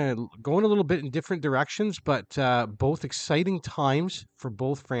Islanders, kind of going a little bit in different directions, but both exciting times for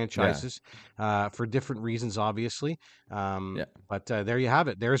both franchises for different reasons, obviously. But there you have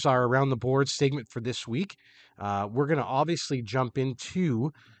it. There's our Around the Board segment for this week. We're going to obviously jump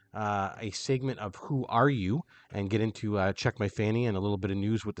into a segment of Who Are You and get into Check My Fanny and a little bit of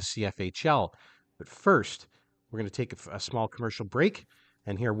news with the CFHL. But first, we're going to take a small commercial break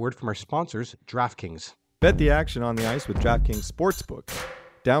and hear a word from our sponsors, DraftKings. Bet the action on the ice with DraftKings Sportsbook.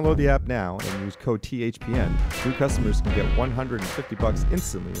 Download the app now and use code THPN. New customers can get $150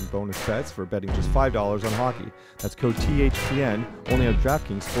 instantly in bonus bets for betting just $5 on hockey. That's code THPN only on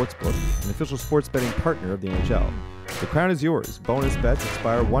DraftKings Sportsbook, an official sports betting partner of the NHL. The crown is yours. Bonus bets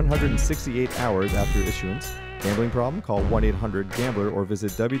expire 168 hours after issuance. Gambling problem? Call 1-800-GAMBLER or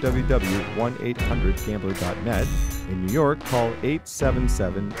visit www.1800gambler.net. In New York, call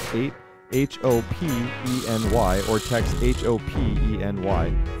 877-8 HOPENY or text HOPENY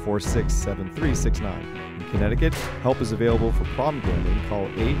 467369. In Connecticut, help is available for problem gambling. Call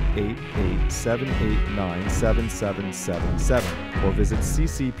 888-789-7777 or visit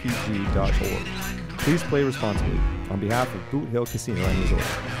ccpg.org. Please play responsibly. On behalf of Boot Hill Casino and Resort.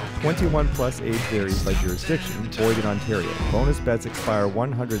 21 plus age varies by jurisdiction. Void in Ontario. Bonus bets expire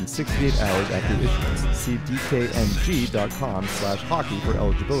 168 hours after issuance. See dkng.com/hockey for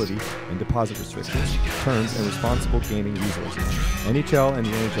eligibility and deposit restrictions, terms, and responsible gaming resources. NHL and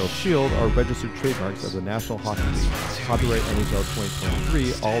the NHL Shield are registered trademarks of the National Hockey League. Copyright NHL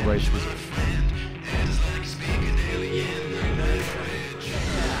 2023. All rights reserved.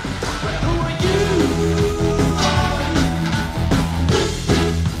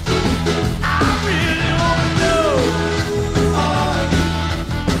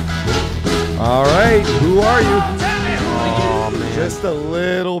 All right, who are you? Oh, man. Just a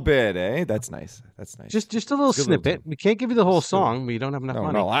little bit, eh? That's nice. That's nice. Just a little Good snippet. little We can't give you the whole song. We don't have enough No,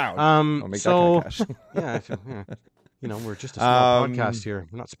 money. not allowed. Um, I'll make so that kind of cash. yeah, we're just a small podcast here.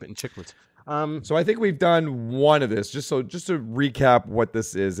 We're not spitting chiclets. So I think we've done one of this. Just to recap what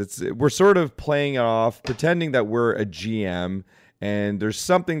this is. We're sort of playing it off, pretending that we're a GM and there's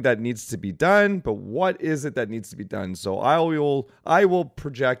something that needs to be done, but what is it that needs to be done? So I will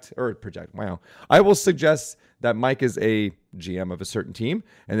project. Wow. I will suggest that Mike is a GM of a certain team,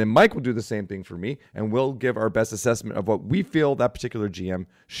 and then Mike will do the same thing for me, and we'll give our best assessment of what we feel that particular GM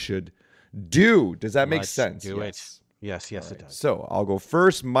should do. Does that make sense? Do it. Yes, it does. So I'll go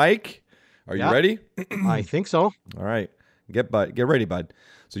first. Mike, are you ready? I think so. All right. Get ready, bud.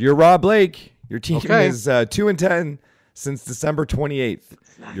 So you're Rob Blake. Your team is 2-10 since December 28th.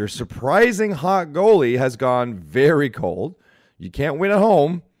 Your surprising hot goalie has gone very cold. You can't win at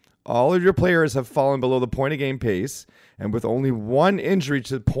home. All of your players have fallen below the point-a-game pace. And with only one injury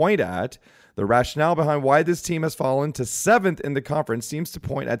to point at, the rationale behind why this team has fallen to 7th in the conference seems to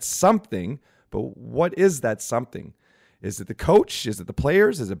point at something. But what is that something? Is it the coach? Is it the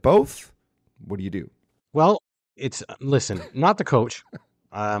players? Is it both? What do you do? Well, listen, not the coach.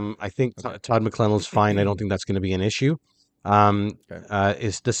 I think Todd McClellan's fine. I don't think that's going to be an issue.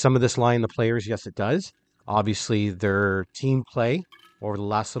 Does some of this lie in the players? Yes, it does. Obviously, their team play over the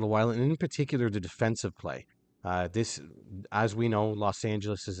last little while, and in particular, the defensive play. As we know, Los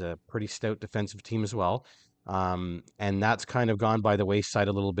Angeles is a pretty stout defensive team as well. And that's kind of gone by the wayside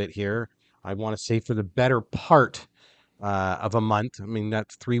a little bit here. I want to say for the better part of a month. I mean,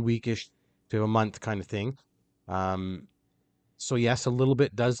 that's 3 weekish to a month kind of thing. So yes, a little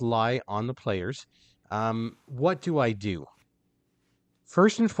bit does lie on the players. What do I do?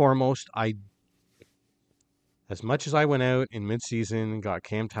 First and foremost, as much as I went out in midseason and got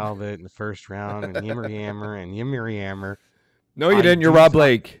Cam Talbot in the first round and Yammer. No, you didn't. You're Rob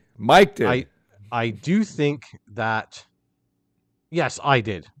Blake. Mike did. I do think that, yes, I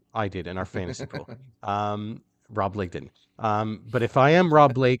did in our fantasy pool. Rob Blake didn't. But if I am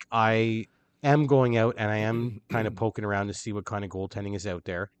Rob Blake, I am going out and I am kind of poking around to see what kind of goaltending is out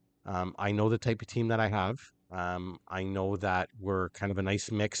there. I know the type of team that I have. I know that we're kind of a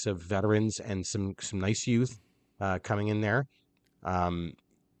nice mix of veterans and some nice youth coming in there. And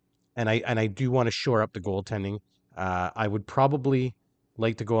I do want to shore up the goaltending. I would probably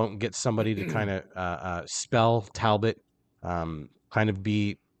like to go out and get somebody to kind of spell Talbot, kind of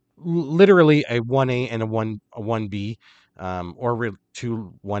be literally a 1A and a 1B, or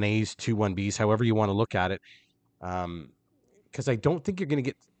 2 1As, 2 1Bs, however you want to look at it. Because I don't think you're going to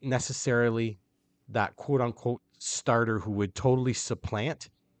get necessarily that quote unquote starter who would totally supplant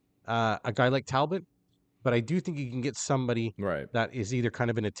a guy like Talbot, but I do think you can get somebody Right. that is either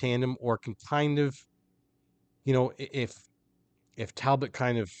kind of in a tandem or can kind of, you know, if Talbot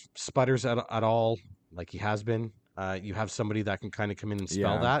kind of sputters at all, like he has been, you have somebody that can kind of come in and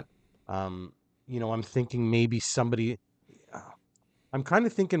spell Yeah. that. You know, I'm thinking maybe somebody. I'm kind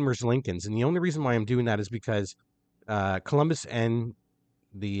of thinking Merzlikins, and the only reason why I'm doing that is because Columbus and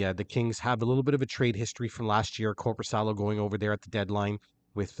the Kings have a little bit of a trade history from last year. Korpisalo going over there at the deadline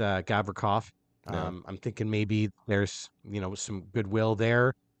with Gavrikov. Yeah. I'm thinking maybe there's some goodwill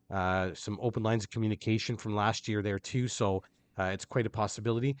there, some open lines of communication from last year there too. So it's quite a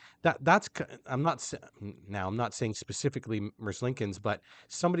possibility. I'm not saying specifically Merzlikins, but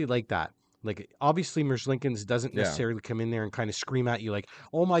somebody like that. Like obviously Merzlikins doesn't Yeah. necessarily come in there and kind of scream at you like,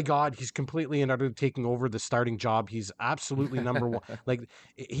 "Oh my God, he's completely and utterly taking over the starting job. He's absolutely number one." Like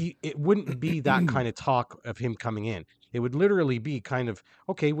it wouldn't be that kind of talk of him coming in. It would literally be kind of,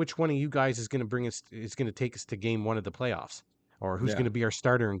 okay, which one of you guys is going to take us to game one of the playoffs, or who's Yeah. going to be our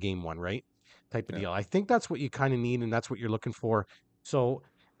starter in game one, right? Type of deal. I think that's what you kind of need, and that's what you're looking for. So,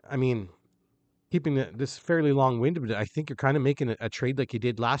 I mean, keeping this fairly long-winded, but I think you're kind of making a trade like you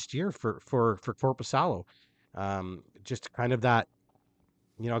did last year for Korpisalo. Just kind of that,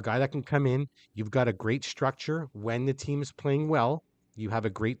 a guy that can come in. You've got a great structure when the team is playing well. You have a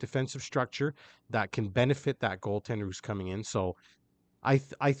great defensive structure that can benefit that goaltender who's coming in. So, I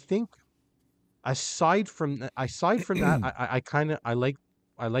think aside from that, I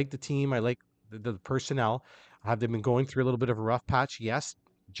like the team. I like the personnel. Have they been going through a little bit of a rough patch? Yes,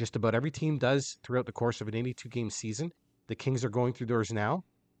 just about every team does throughout the course of an 82-game season. The Kings are going through theirs now.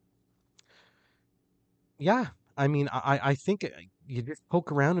 Yeah, I mean, I think you just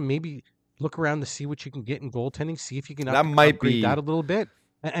poke around and maybe look around to see what you can get in goaltending. See if you can upgrade that a little bit.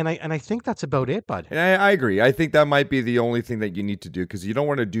 And I think that's about it, bud. And I agree. I think that might be the only thing that you need to do, because you don't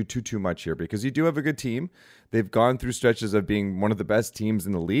want to do too much here, because you do have a good team. They've gone through stretches of being one of the best teams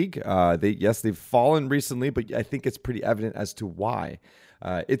in the league. They've fallen recently, but I think it's pretty evident as to why.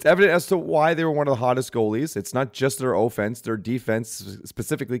 It's evident as to why they were one of the hottest goalies. It's not just their offense. Their defense,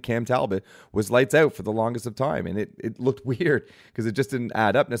 specifically Cam Talbot, was lights out for the longest of time. And it looked weird because it just didn't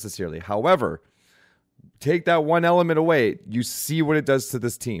add up necessarily. However, take that one element away, you see what it does to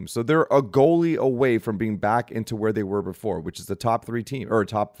this team. So they're a goalie away from being back into where they were before, which is the top 3 team or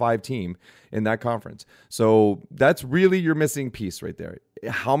top 5 team in that conference. So that's really your missing piece right there.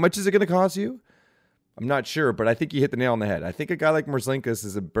 How much is it going to cost you? I'm not sure, but I think you hit the nail on the head. I think a guy like Merzlikins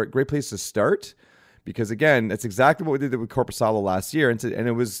is a great place to start, because again, that's exactly what we did with Korpisalo last year, and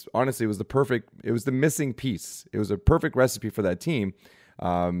it was honestly, it was the missing piece. It was a perfect recipe for that team,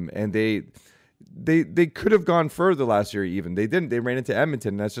 and they could have gone further last year. Even they didn't. They ran into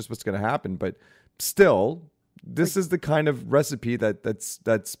Edmonton, and that's just what's going to happen. But still, this is the kind of recipe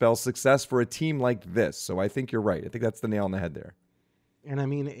that spells success for a team like this. So I think you're right. I think that's the nail on the head there. And I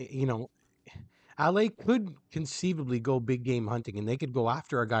mean, LA could conceivably go big game hunting, and they could go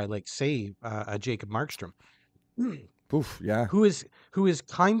after a guy like, say, Jacob Markstrom. Oof, yeah. Who is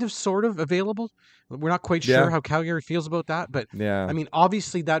kind of sort of available. We're not quite sure how Calgary feels about that, but yeah. I mean,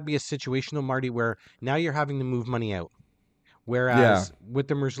 obviously that'd be a situation though, Marty, where now you're having to move money out. Whereas with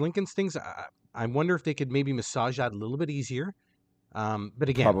the Merzlikins things, I wonder if they could maybe massage that a little bit easier. But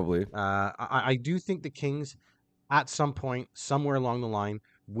again, probably. I do think the Kings at some point, somewhere along the line,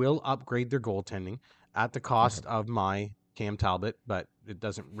 will upgrade their goaltending at the cost of my Cam Talbot, but it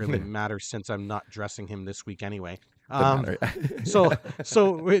doesn't really matter since I'm not dressing him this week anyway. So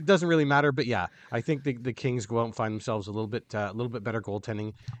it doesn't really matter. But yeah, I think the Kings go out and find themselves a little bit better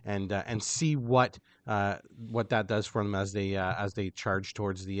goaltending, and see what that does for them as they charge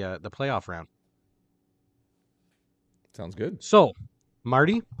towards the playoff round. Sounds good. So,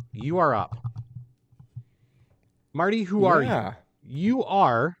 Marty, you are up. Marty, who are you? You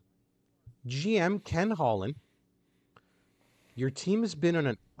are GM Ken Holland. Your team has been on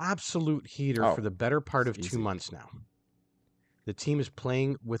an absolute heater for the better part of 2 months now. The team is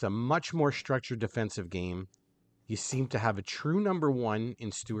playing with a much more structured defensive game. You seem to have a true number one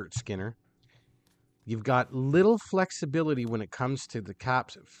in Stuart Skinner. You've got little flexibility when it comes to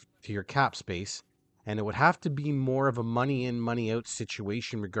your cap space, and it would have to be more of a money in, money out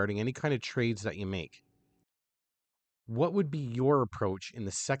situation regarding any kind of trades that you make. What would be your approach in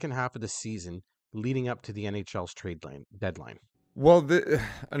the second half of the season leading up to the NHL's trade deadline? Well,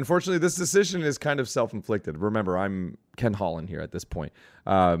 unfortunately, this decision is kind of self-inflicted. Remember, I'm Ken Holland here at this point.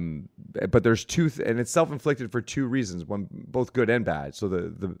 But there's and it's self-inflicted for 2 reasons, one both good and bad.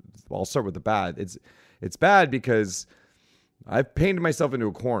 So I'll start with the bad. It's bad because I've painted myself into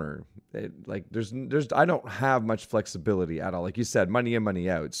a corner. there's I don't have much flexibility at all. Like you said, money in, money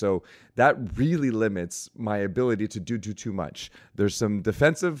out. So that really limits my ability to do too much. There's some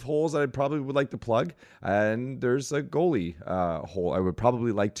defensive holes that I probably would like to plug, and there's a goalie hole I would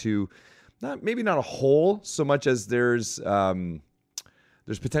probably like to, maybe not a hole so much as there's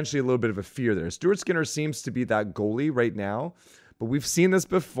potentially a little bit of a fear there. Stuart Skinner seems to be that goalie right now. But we've seen this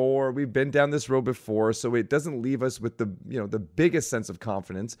before. We've been down this road before, so it doesn't leave us with the biggest sense of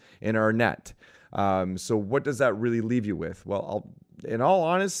confidence in our net. So what does that really leave you with? Well, in all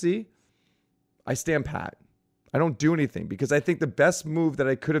honesty, I stand pat. I don't do anything because I think the best move that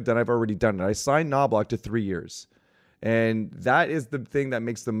I could have done, I've already done it. I signed Knoblauch to 3 years, and that is the thing that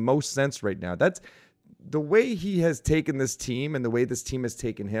makes the most sense right now. That's the way he has taken this team and the way this team has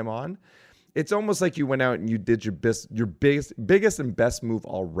taken him on. It's almost like you went out and you did your biggest and best move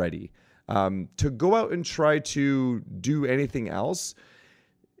already. To go out and try to do anything else,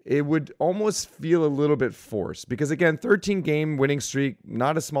 it would almost feel a little bit forced because, again, 13-game winning streak,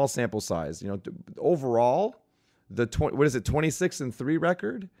 not a small sample size. Overall, the 26-3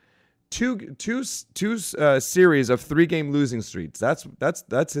 record, two series of 3-game losing streaks.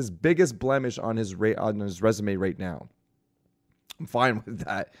 That's his biggest blemish on his resume right now. I'm fine with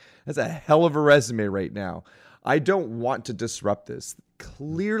that. That's a hell of a resume right now. I don't want to disrupt this.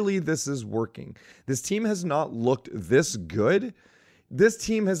 Clearly, this is working. This team has not looked this good. This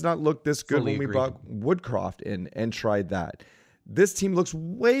team has not looked this good when we brought Woodcroft in and tried that. This team looks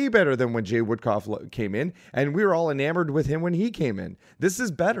way better than when Jay Woodcroft came in, and we were all enamored with him when he came in. This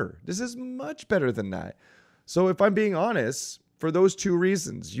is better. This is much better than that. So if I'm being honest, for those two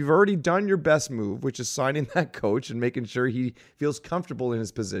reasons, you've already done your best move, which is signing that coach and making sure he feels comfortable in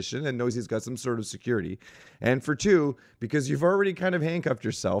his position and knows he's got some sort of security. And for two, because you've already kind of handcuffed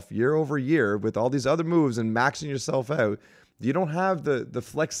yourself year over year with all these other moves and maxing yourself out. You don't have the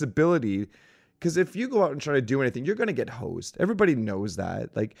flexibility, because if you go out and try to do anything, you're going to get hosed. Everybody knows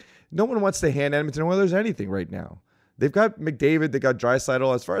that. Like, no one wants to hand Edmonton Oilers anything right now. They've got McDavid, they got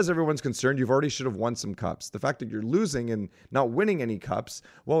Draisaitl. As far as everyone's concerned, you've already should have won some cups. The fact that you're losing and not winning any cups,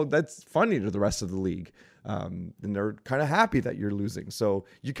 well, that's funny to the rest of the league. And they're kind of happy that you're losing. So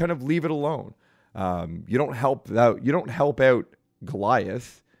you kind of leave it alone. You don't help out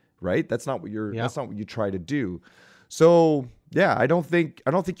Goliath, right? That's not what that's not what you try to do. So yeah, I don't think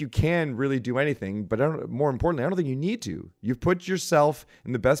you can really do anything, but more importantly, I don't think you need to. You've put yourself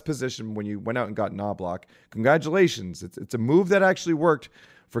in the best position when you went out and got Knoblauch. Congratulations. It's a move that actually worked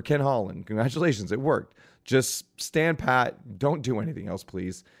for Ken Holland. Congratulations. It worked. Just stand pat. Don't do anything else,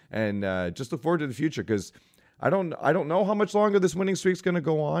 please. And just look forward to the future, because I don't know how much longer this winning streak's going to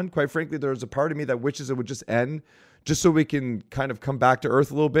go on. Quite frankly, there's a part of me that wishes it would just end, just so we can kind of come back to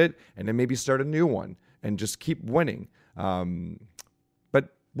earth a little bit and then maybe start a new one and just keep winning. But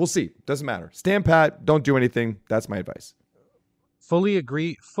we'll see. Doesn't matter. Stand pat. Don't do anything. That's my advice. Fully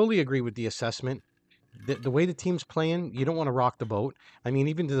agree with the assessment. The way the team's playing, you don't want to rock the boat. I mean,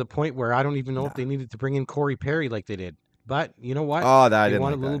 even to the point where I don't even know if they needed to bring in Corey Perry like they did. But you know what? Oh, they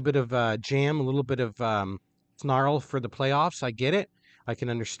want a little bit of jam, a little bit of snarl for the playoffs. I get it. I can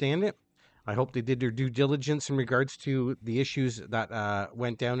understand it. I hope they did their due diligence in regards to the issues that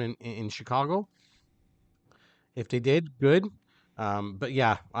went down in Chicago. If they did, good. But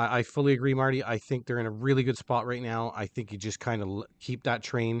yeah, I fully agree, Marty. I think they're in a really good spot right now. I think you just kind of keep that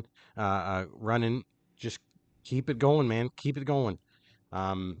train running. Just keep it going, man. Keep it going.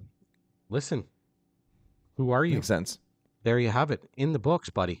 Listen, who are you? Makes sense. There you have it. In the books,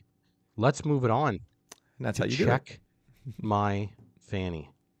 buddy. Let's move it on. And that's how you check my fanny.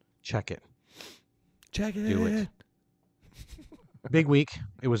 Check it. Check it. Do it. Big week.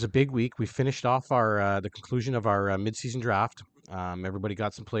 It was a big week. We finished off our the conclusion of our midseason draft. Everybody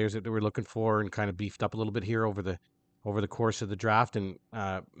got some players that they were looking for and kind of beefed up a little bit here over the course of the draft and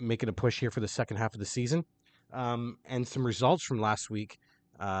making a push here for the second half of the season. And some results from last week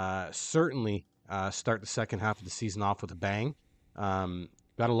certainly start the second half of the season off with a bang.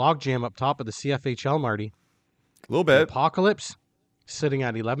 Got a logjam up top of the CFHL, Marty. A little bit. The Apocalypse sitting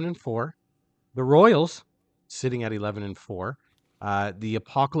at 11-4. The Royals sitting at 11-4. The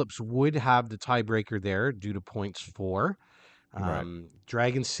Apocalypse would have the tiebreaker there due to points for. Right.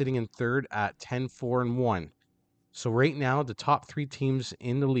 Dragons sitting in third at 10-4-1. So right now, the top three teams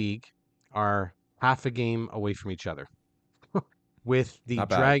in the league are half a game away from each other. With the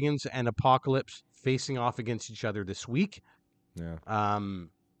Dragons and Apocalypse facing off against each other this week. Yeah.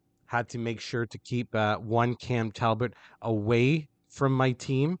 Had to make sure to keep one Cam Talbot away from my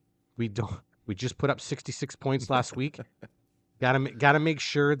team. We just put up 66 points last week. Gotta make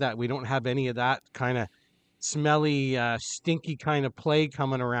sure that we don't have any of that kind of smelly, stinky kind of play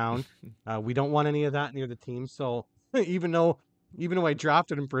coming around. We don't want any of that near the team. So even though I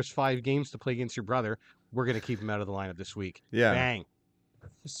drafted him for his 5 games to play against your brother, we're going to keep him out of the lineup this week. Yeah. Bang.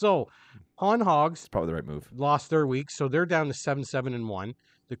 So Pawn Hogs It's probably the right move. lost their week, so they're down to 7-7-1.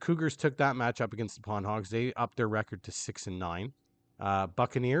 The Cougars took that matchup against the Pawn Hogs. They upped their record to 6-9.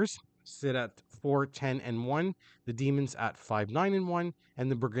 Buccaneers sit at 4-10-1. The Demons at 5-9-1,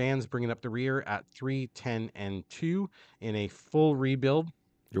 and the Brigands bringing up the rear at 3-10-2 in a full rebuild.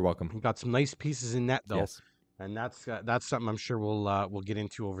 You're welcome. We've got some nice pieces in net though, Yes. and that's something I'm sure we'll get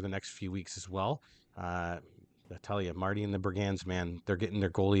into over the next few weeks as well. I tell you, Marty and the Brigands, man, they're getting their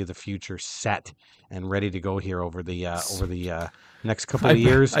goalie of the future set and ready to go here over the next couple of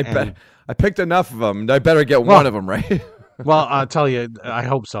years. I picked enough of them. I better get one of them, right? Well, I'll tell you, I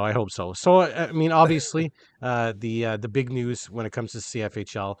hope so. So, I mean, obviously, the big news when it comes to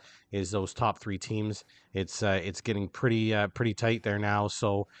CFHL is those top 3 teams. It's getting pretty tight there now.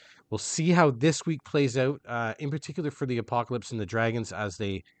 So we'll see how this week plays out, in particular for the Apocalypse and the Dragons as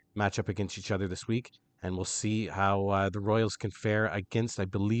they match up against each other this week. And we'll see how the Royals can fare against, I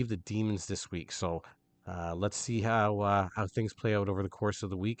believe, the Demons this week. So let's see how things play out over the course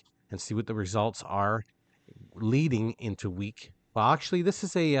of the week and see what the results are leading into week. Well, actually, this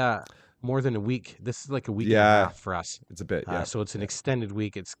is a more than a week. This is like a week and a half for us. It's a bit, yeah. So it's an extended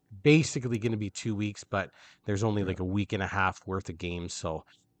week. It's basically going to be 2 weeks, but there's only like a week and a half worth of games. So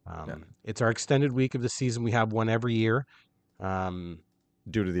it's our extended week of the season. We have one every year.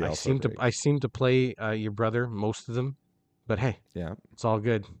 Due to the I seem to play your brother most of them, but hey, yeah, it's all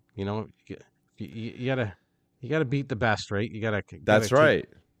good. You know, you gotta beat the best, right? That's right.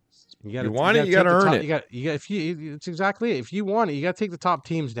 You want it, you gotta earn it. It's exactly it. If you want it, you gotta take the top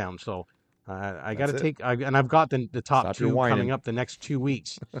teams down. So I gotta take, and I've got the top Stop 2 coming up the next 2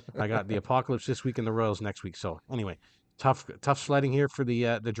 weeks. I got the Apocalypse this week and the Royals next week. So anyway, tough sledding here for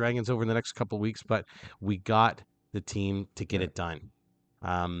the Dragons over the next couple of weeks, but we got the team to get it done.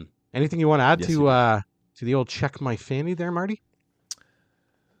 Anything you want to add to the old check my fanny there, Marty?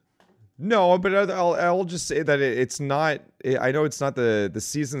 No, but I'll just say that it's not. I know it's not the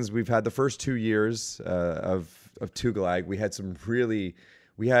seasons we've had the first 2 years of Tugalag. We had some really.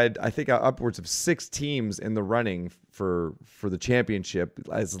 We had, I think, upwards of 6 teams in the running for the championship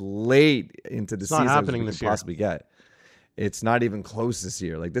as late into the season as we could possibly get. It's not even close this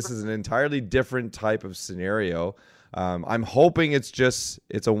year. Like, this is an entirely different type of scenario. I'm hoping it's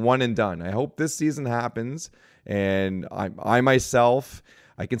a one and done. I hope this season happens, and I myself,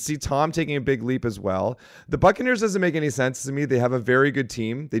 I can see Tom taking a big leap as well. The Buccaneers doesn't make any sense to me. They have a very good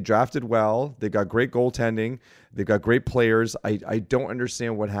team. They drafted well. They've got great goaltending. They've got great players. I don't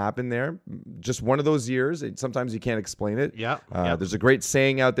understand what happened there. Just one of those years. Sometimes you can't explain it. Yeah. There's a great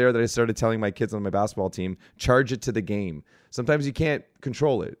saying out there that I started telling my kids on my basketball team: charge it to the game. Sometimes you can't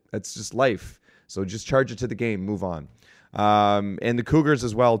control it. That's just life. So just charge it to the game, move on. And the Cougars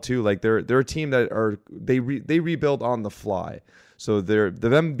as well too. Like they're a team that they rebuild on the fly. So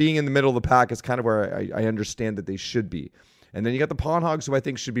them being in the middle of the pack is kind of where I understand that they should be. And then you got the Pawn Hogs, who I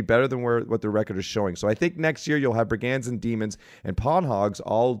think should be better than what their record is showing. So I think next year you'll have Brigands and Demons and Pawn Hogs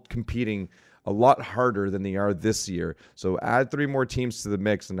all competing a lot harder than they are this year. So add 3 more teams to the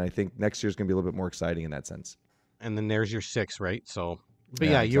mix, and I think next year's going to be a little bit more exciting in that sense. And then there's your 6, right? So, but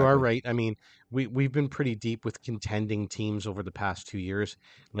yeah, exactly. You are right. I mean, we've been pretty deep with contending teams over the past 2 years,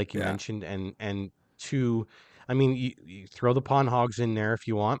 like you mentioned, and 2. I mean, you throw the Pawn Hogs in there if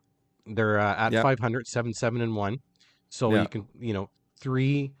you want. They're at 500, 7-7-1. So you can,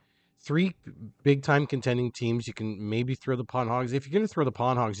 3 big time contending teams. You can maybe throw the Pawn Hogs. If you're going to throw the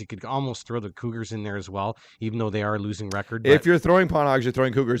Pawn Hogs, you could almost throw the Cougars in there as well, even though they are a losing record. If you're throwing Pawn Hogs, you're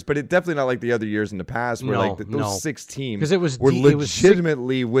throwing Cougars, but it's definitely not like the other years in the past where those 6 teams were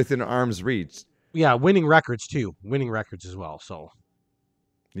legitimately within arm's reach. Yeah, winning records too. Winning records as well. So.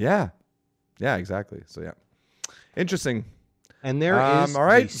 Yeah, exactly. So yeah, interesting. And there is all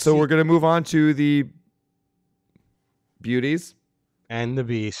right. So we're gonna move on to the Beauties and the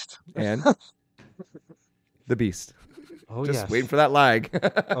Beast and the Beast. Oh, just waiting for that lag.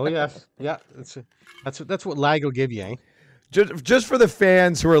 Oh yes, yeah. That's what lag will give you, eh? Just for the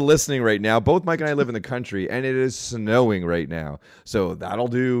fans who are listening right now, both Mike and I live in the country, and it is snowing right now. So that'll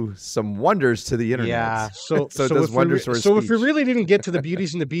do some wonders to the internet. Yeah. So it does wonders for our speech. If we really didn't get to the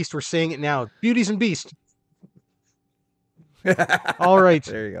Beauties and the Beast, we're saying it now. Beauties and Beast. All right.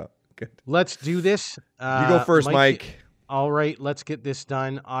 There you go. Good. Let's do this. You go first, Mike. All right, let's get this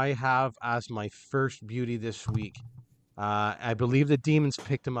done. I have as my first beauty this week. I believe the Demons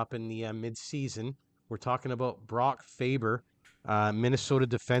picked him up in the mid-season. We're talking about Brock Faber, Minnesota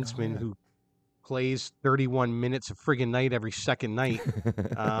defenseman who plays 31 minutes a friggin' night every second night.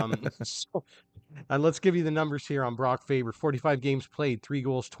 Let's give you the numbers here on Brock Faber. 45 games played, 3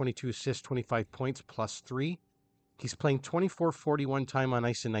 goals, 22 assists, 25 points, +3. He's playing 24-41 time on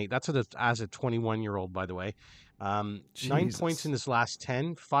ice a night. That's as a 21-year-old, by the way. 9 points in his last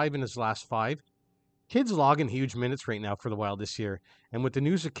 10, 5 in his last 5. Kid's logging huge minutes right now for the Wild this year. And with the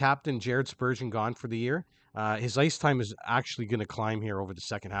news of captain Jared Spurgeon gone for the year, his ice time is actually going to climb here over the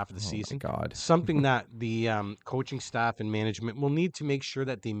second half of the season. My God. Something that the coaching staff and management will need to make sure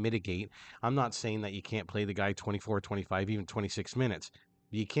that they mitigate. I'm not saying that you can't play the guy 24, 25, even 26 minutes.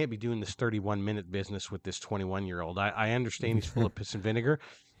 You can't be doing this 31-minute business with this 21-year-old. I understand he's full of piss and vinegar,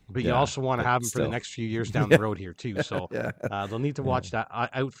 but you also want to have him for the next few years down the road here too. So they'll need to watch that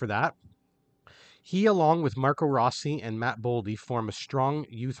out for that. He, along with Marco Rossi and Matt Boldy, form a strong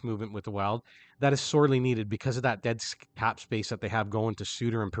youth movement with the Wild that is sorely needed because of that dead cap space that they have going to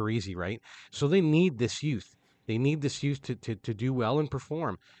Suter and Parise, right? So they need this youth. They need this youth to do well and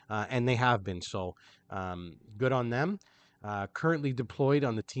perform, and they have been. So good on them. Currently deployed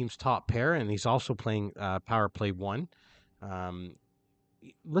on the team's top pair, and he's also playing power play 1.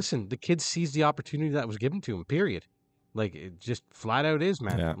 Listen, the kid sees the opportunity that was given to him, period. Like, it just flat out is,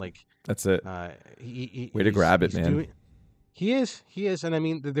 man. Yeah, like, that's it. Way to grab it, man. He is. And I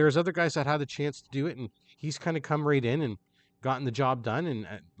mean, there's other guys that had the chance to do it, and he's kind of come right in and gotten the job done. And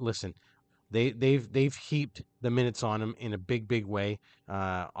listen, they've heaped the minutes on him in a big way.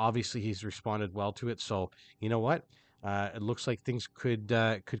 Obviously, he's responded well to it. So you know what? It looks like things could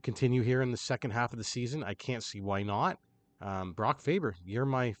continue here in the second half of the season. I can't see why not. Brock Faber, you're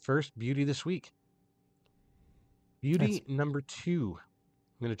my first beauty this week. Beauty number 2.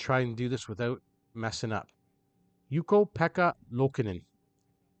 I'm going to try and do this without messing up. Ukko-Pekka Luukkonen,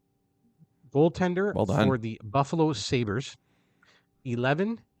 goaltender for the Buffalo Sabres.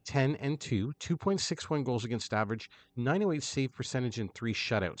 11, 10, and 2, 2.61 goals against average, 908 save percentage, and 3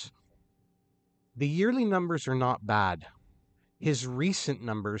 shutouts. The yearly numbers are not bad. His recent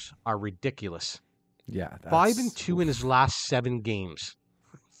numbers are ridiculous. Yeah, 5-2 in his last 7 games.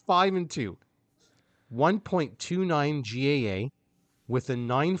 5-2. 1.29 GAA with a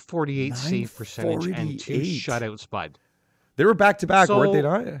 948 save percentage and 2 shutouts, bud. They were back-to-back, weren't they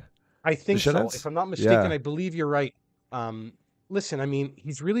not? I think so. If I'm not mistaken, I believe you're right. Listen, I mean,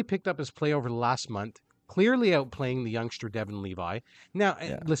 he's really picked up his play over the last month, clearly outplaying the youngster Devin Levi. Now,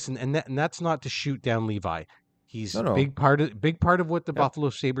 listen, and that's not to shoot down Levi. He's a big part of what the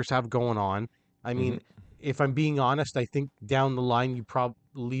Buffalo Sabres have going on. I mean, if I'm being honest, I think down the line,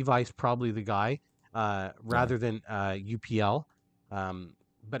 Levi's probably the guy. Rather than UPL.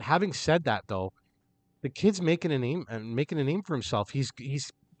 But having said that, though, the kid's making a name for himself. He's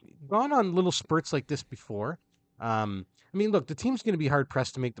gone on little spurts like this before. I mean, look, the team's going to be hard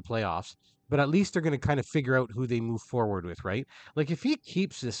pressed to make the playoffs, but at least they're going to kind of figure out who they move forward with, right? Like if he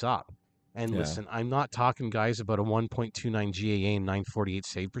keeps this up, and listen, I'm not talking guys about a 1.29 GAA and 948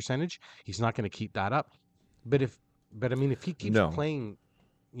 save percentage. He's not going to keep that up. But I mean, if he keeps playing,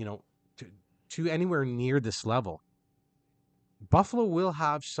 to anywhere near this level, Buffalo will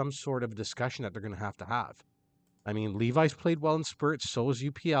have some sort of discussion that they're going to have. I mean, Levi's played well in spurts, so has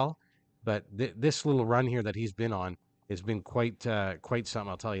UPL, but this little run here that he's been on has been quite something.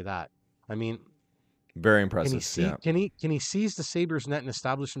 I'll tell you that. I mean, very impressive. Can he seize the Sabres net and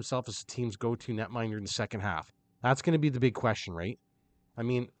establish himself as the team's go-to netminder in the second half? That's going to be the big question, right? I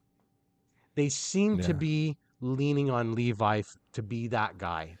mean, they seem to be leaning on Levi to be that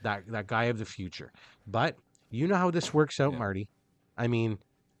guy, that guy of the future. But you know how this works out, Marty. I mean,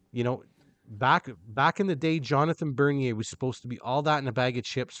 back in the day, Jonathan Bernier was supposed to be all that in a bag of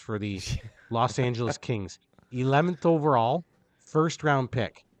chips for the Los Angeles Kings. 11th overall, first-round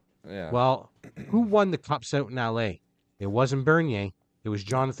pick. Yeah. Well, who won the Cups out in L.A.? It wasn't Bernier. It was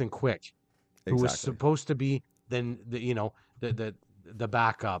Jonathan Quick, who was supposed to be the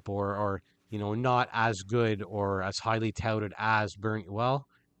backup or not as good or as highly touted as Bernier. Well,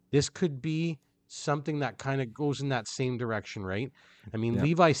 this could be something that kind of goes in that same direction, right? I mean,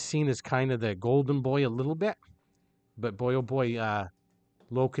 Levi's seen as kind of the golden boy a little bit, but boy, oh boy,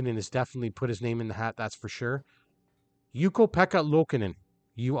 Luukkonen has definitely put his name in the hat, that's for sure. Ukko-Pekka Luukkonen,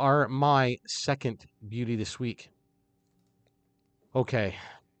 you are my second beauty this week. Okay,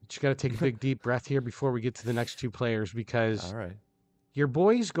 just got to take a big deep breath here before we get to the next 2 players because your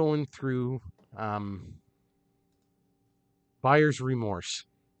boy's going through buyer's remorse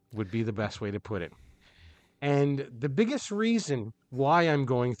would be the best way to put it. And the biggest reason why I'm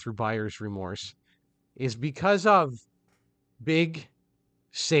going through buyer's remorse is because of Big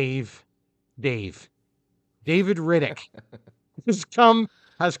Save Dave. David Riddick has come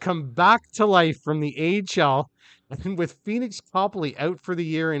has come back to life from the AHL, and with Phoenix Copley out for the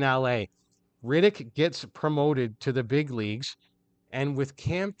year in LA, Riddick gets promoted to the big leagues, and with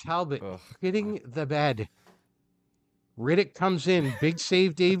Cam Talbot hitting the bed, Riddick comes in, Big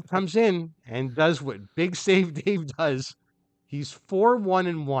Save Dave comes in and does what Big Save Dave does. He's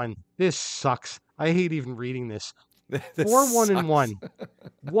 4-1-1. This sucks. I hate even reading this. 4-1-1,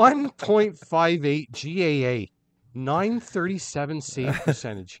 1.58 GAA, 937 save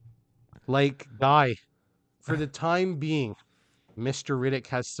percentage. Like, guy, for the time being, Mr. Riddick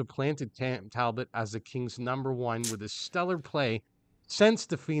has supplanted Cam Talbot as the Kings' number one with a stellar play since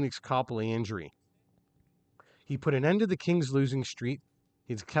the Phoenix Copley injury. He put an end to the Kings' losing streak.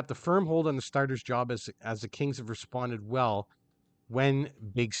 He's kept a firm hold on the starter's job as the Kings have responded well when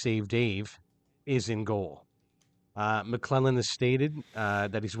Big Save Dave is in goal. McClellan has stated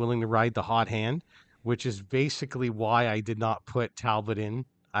that he's willing to ride the hot hand, which is basically why I did not put Talbot in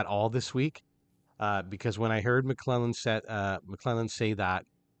at all this week. Because when I heard McClellan say that,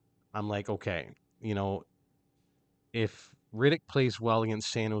 I'm like, okay, if Riddick plays well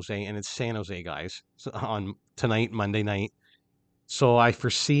against San Jose, and it's San Jose, guys, on tonight, Monday night, so I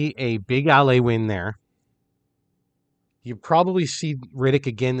foresee a big LA win there. You probably see Riddick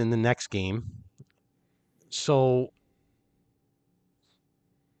again in the next game. So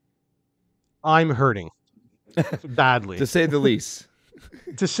I'm hurting badly, to say the least.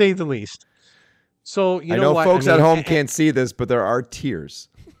 To say the least. So I know folks at home can't see this, but there are tears.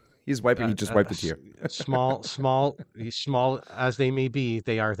 He's wiping. He just wiped a tear. small as they may be,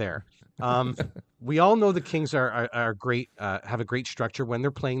 they are there. We all know the Kings are great. Have a great structure when they're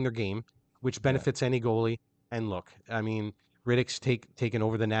playing their game, which benefits any goalie. And look, I mean, Riddick's taken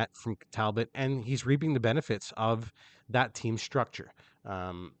over the net from Talbot, and he's reaping the benefits of that team structure.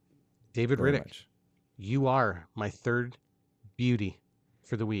 David Very Riddick, much. You are my third beauty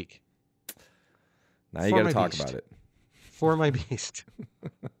for the week. Now you got to talk about it. For my beast.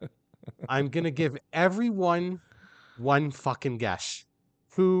 I'm going to give everyone one fucking guess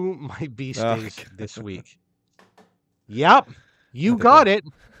who my beast is this week. Yep, you got it.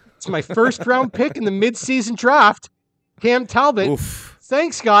 It's my first round pick in the midseason draft. Cam Talbot. Oof.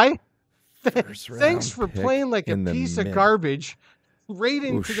 Thanks, guy. First Thanks for round pick playing like a in the piece of mid. garbage right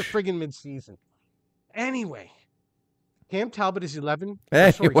into the Oof. friggin' midseason. Anyway, Cam Talbot is 14,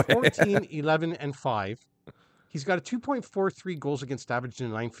 11, and 5. He's got a 2.43 goals against average and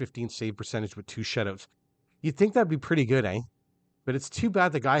a 915 save percentage with 2 shutouts. You'd think that'd be pretty good, eh? But it's too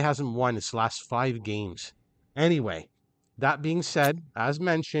bad the guy hasn't won his last 5 games. Anyway, that being said, as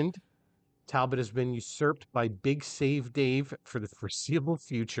mentioned, Talbot has been usurped by Big Save Dave for the foreseeable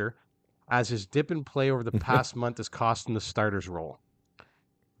future, as his dip in play over the past month has cost him the starter's role.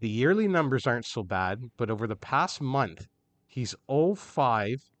 The yearly numbers aren't so bad, but over the past month, he's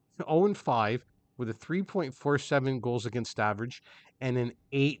 0-5 with a 3.47 goals against average and an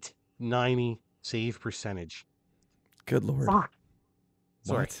 890 save percentage. Good Lord. Fuck.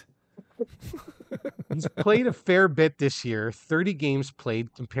 Sorry. What? He's played a fair bit this year, 30 games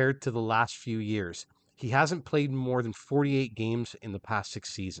played compared to the last few years. He hasn't played more than 48 games in the past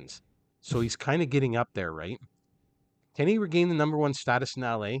 6 seasons. So he's kind of getting up there, right? Can he regain the number one status in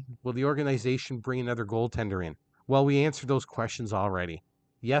LA? Will the organization bring another goaltender in? Well, we answered those questions already.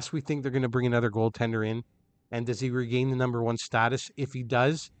 Yes, we think they're going to bring another goaltender in. And does he regain the number one status? If he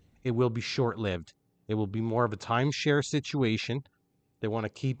does, it will be short-lived. It will be more of a timeshare situation. They want to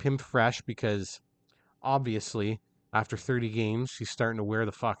keep him fresh because, obviously, after 30 games, he's starting to wear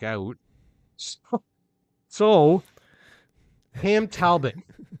the fuck out. So Cam Talbot,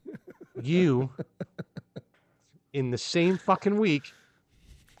 you, in the same fucking week,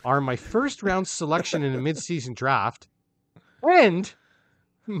 are my first round selection in a midseason draft and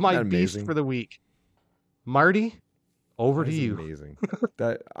my Isn't that beast amazing? for the week. Marty, over That to is you. Amazing.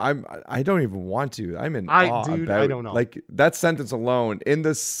 I don't even want to. I'm in I awe don't about know. like that sentence alone in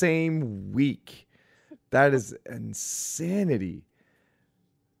the same week. That is insanity.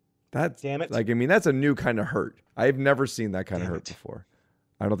 That's Damn it. like I mean that's a new kind of hurt. I've never seen that kind of Damn hurt it. before.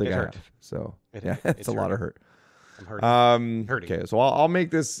 I don't think It I hurt. have. So It yeah, hurt. it's a lot of hurt. I'm hurting. Hurting. Okay, so I'll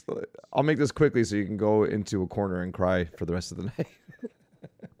make this quickly so you can go into a corner and cry for the rest of the night.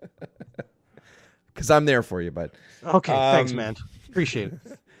 Because I'm there for you, bud. Okay, thanks, man. Appreciate it.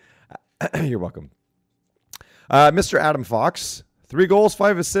 You're welcome. Mr. Adam Fox, 3 goals,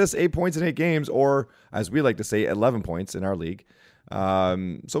 5 assists, 8 points in 8 games, or as we like to say, 11 points in our league.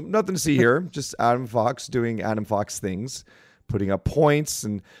 So nothing to see here. Just Adam Fox doing Adam Fox things, putting up points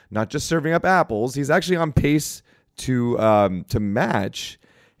and not just serving up apples. He's actually on pace to match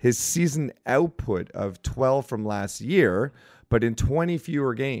his season output of 12 from last year but in 20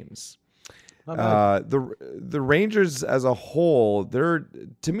 fewer games. Not bad. The Rangers as a whole,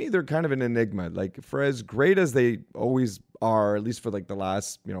 to me they're kind of an enigma. Like, for as great as they always are, at least for like the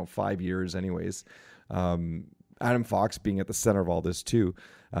last 5 years, anyways. Adam Fox being at the center of all this too.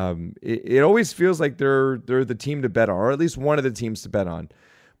 It always feels like they're the team to bet on, or at least one of the teams to bet on.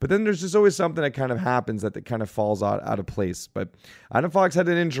 But then there's just always something that kind of happens that kind of falls out of place. But Adam Fox had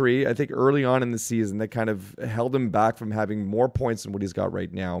an injury, I think, early on in the season that kind of held him back from having more points than what he's got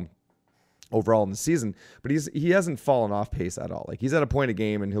right now overall in the season. But he hasn't fallen off pace at all. Like, he's at a point a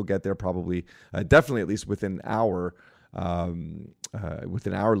game, and he'll get there probably, definitely at least within our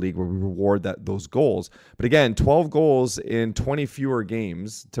league, where we reward those goals. But again, 12 goals in 20 fewer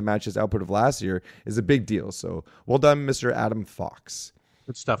games to match his output of last year is a big deal. So well done, Mr. Adam Fox.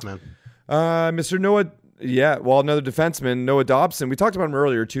 Good stuff, man. Mr. Noah, another defenseman, Noah Dobson. We talked about him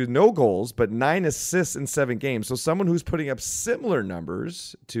earlier too. No goals, but 9 assists in 7 games. So someone who's putting up similar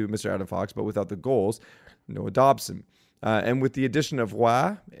numbers to Mr. Adam Fox, but without the goals, Noah Dobson. And with the addition of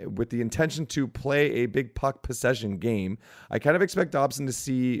Roy, with the intention to play a big puck possession game, I kind of expect Dobson to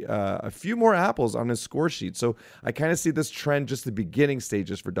see a few more apples on his score sheet. So I kind of see this trend just the beginning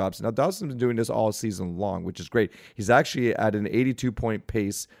stages for Dobson. Now, Dobson's been doing this all season long, which is great. He's actually at an 82-point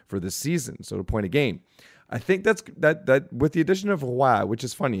pace for the season, so a point a game. I think that with the addition of Roy, which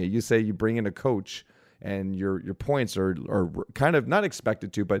is funny. You say you bring in a coach, and your points are kind of not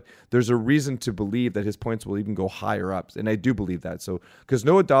expected to, but there's a reason to believe that his points will even go higher up. And I do believe that. So, because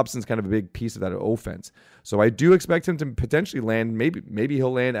Noah Dobson's kind of a big piece of that offense. So I do expect him to potentially land, maybe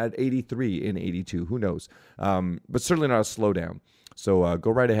he'll land at 83 in 82. Who knows? But certainly not a slowdown. So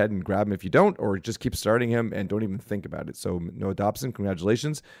go right ahead and grab him if you don't, or just keep starting him and don't even think about it. So Noah Dobson,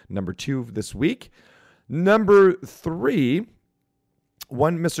 congratulations. Number 2 this week. Number 3,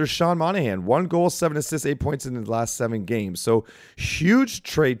 Mr. Sean Monahan, 1 goal, 7 assists, 8 points in the last 7 games. So huge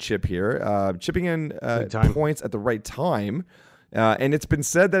trade chip here, chipping in points at the right time. And it's been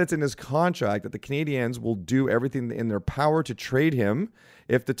said that it's in his contract that the Canadiens will do everything in their power to trade him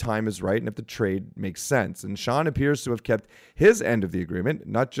if the time is right and if the trade makes sense. And Sean appears to have kept his end of the agreement,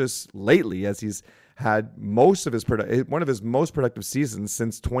 not just lately, as he's had one of his most productive seasons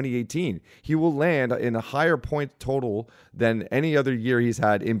since 2018. He will land in a higher point total than any other year he's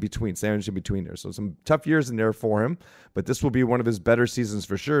had in between, sandwiched in between there. So some tough years in there for him, but this will be one of his better seasons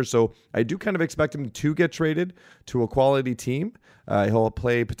for sure. So I do kind of expect him to get traded to a quality team. He'll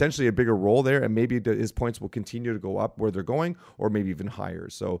play potentially a bigger role there, and maybe his points will continue to go up where they're going, or maybe even higher.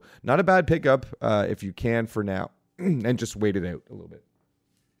 So not a bad pickup if you can for now, and just wait it out a little bit.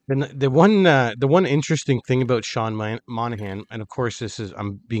 And the one interesting thing about Sean Monahan, and of course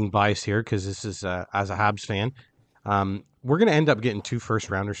I'm being biased here because this is as a Habs fan, we're going to end up getting 2 first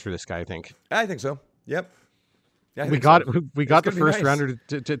rounders for this guy. I think so. Yep. Yeah, we got the first rounder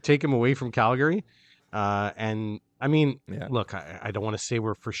to take him away from Calgary, and I mean, look, I don't want to say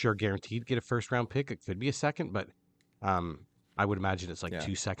we're for sure guaranteed to get a first round pick. It could be a second, but I would imagine it's like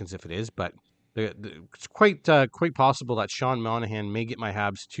 2 seconds if it is, but. It's quite possible that Sean Monahan may get my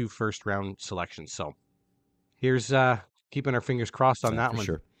Habs 2 first round selections. So here's keeping our fingers crossed on that one.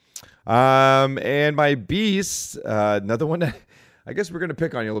 Sure. And my beast, another one. I guess we're gonna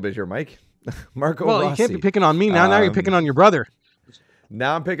pick on you a little bit here, Mike. Marco Rossi. You can't be picking on me now. Now you're picking on your brother.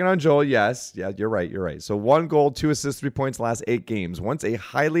 Now I'm picking on Joel. Yes. Yeah, you're right. So 1 goal, 2 assists, 3 points last 8 games. Once a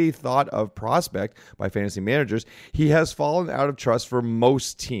highly thought of prospect by fantasy managers, he has fallen out of trust for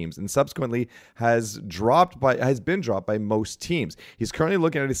most teams and subsequently has been dropped by most teams. He's currently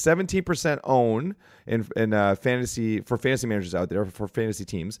looking at a 17% own in fantasy for fantasy managers out there for fantasy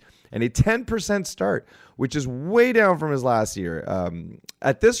teams, and a 10% start, which is way down from his last year.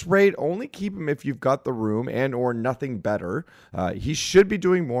 At this rate, only keep him if you've got the room and or nothing better. He should be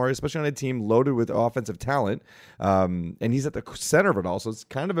doing more, especially on a team loaded with offensive talent. And he's at the center of it all. So it's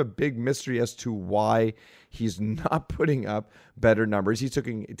kind of a big mystery as to why he's not putting up better numbers. He's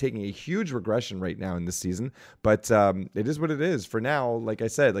taking a huge regression right now in this season, but it is what it is for now. Like I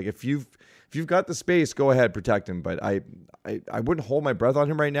said, like if you've got the space, go ahead, protect him. But I wouldn't hold my breath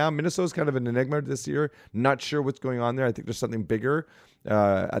on him right now. Minnesota's kind of an enigma this year. Not sure what's going on there. I think there's something bigger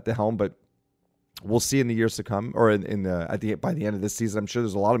at the helm, but we'll see in the years to come, or by the end of this season. I'm sure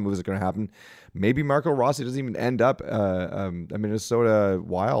there's a lot of moves that are going to happen. Maybe Marco Rossi doesn't even end up a Minnesota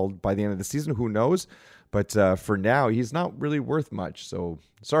Wild by the end of the season. Who knows? But for now, he's not really worth much. So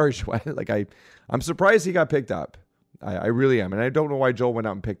sorry, Schwed. Like I'm surprised he got picked up. I really am, and I don't know why Joel went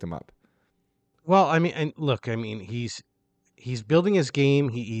out and picked him up. Well, I mean, and look, I mean, he's building his game.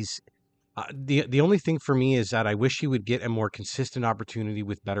 He's the only thing for me is that I wish he would get a more consistent opportunity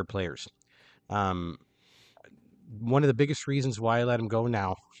with better players. one of the biggest reasons why I let him go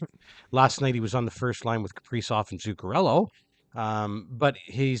now. Last night he was on the first line with Kaprizov and Zuccarello, but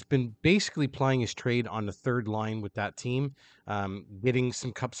he's been basically plying his trade on the third line with that team, getting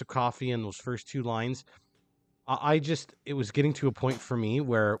some cups of coffee in those first two lines. It was getting to a point for me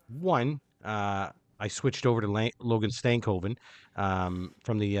where, one, I switched over to Logan Stankoven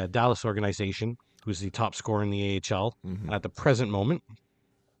from the Dallas organization, who's the top scorer in the AHL at the present moment.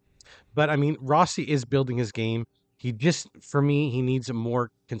 But, I mean, Rossi is building his game. For me, he needs a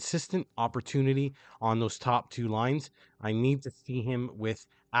more consistent opportunity on those top two lines. I need to see him with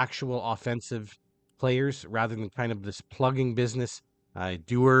actual offensive players rather than kind of this plugging business.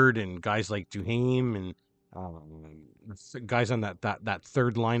 Duard and guys like Duhaime and guys on that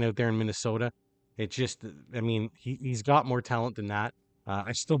third line out there in Minnesota. It just, I mean, he's got more talent than that.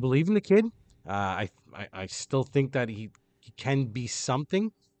 I still believe in the kid. I still think that he can be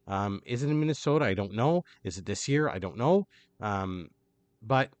something. Is it in Minnesota? I don't know. Is it this year? I don't know.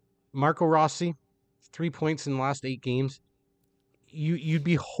 But Marco Rossi, 3 points in the last 8 games. You'd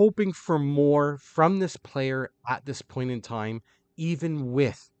be hoping for more from this player at this point in time, even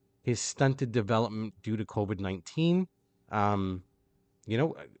with his stunted development due to COVID-19.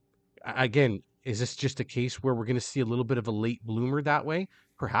 Again, is this just a case where we're going to see a little bit of a late bloomer that way?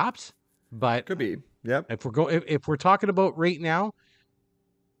 Perhaps, but could be. Yep. If we're talking about right now,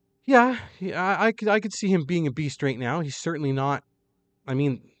 yeah, I could see him being a beast right now. He's certainly not. I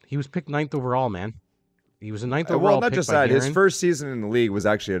mean, he was picked 9th overall, man. He was a 9th overall. Well, not pick just by that. His Darren. first season in the league was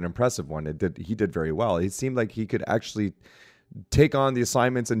actually an impressive one. He did very well. It seemed like he could actually take on the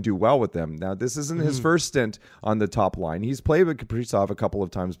assignments and do well with them. Now, this isn't his first stint on the top line. He's played with Kaprizov a couple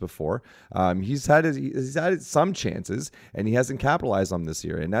of times before. He's had some chances, and he hasn't capitalized on them this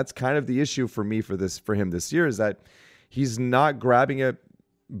year. And that's kind of the issue for me for him this year, is that he's not grabbing it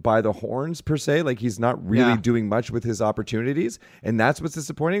by the horns per se. Like, he's not really doing much with his opportunities, and that's what's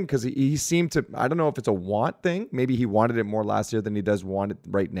disappointing, because he seemed to, I don't know if it's a want thing. Maybe he wanted it more last year than he does want it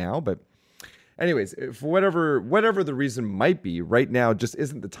right now, but anyways, for whatever the reason might be, right now just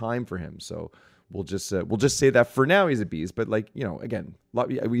isn't the time for him. So we'll just say that for now he's a beast. But, like, again,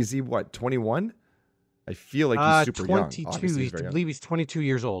 is he what, 21? I feel like he's super 22. young. I believe he's 22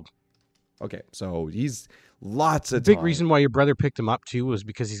 years old. Okay, so he's lots of big time. reason why your brother picked him up too was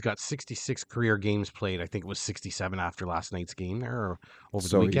because he's got 66 career games played. I think it was 67 after last night's game there, or over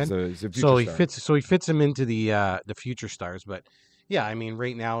the weekend. He's a future star. He fits him into the future stars. But yeah, I mean,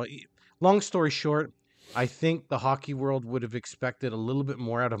 right now, long story short, I think the hockey world would have expected a little bit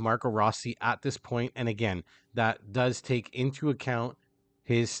more out of Marco Rossi at this point. And again, that does take into account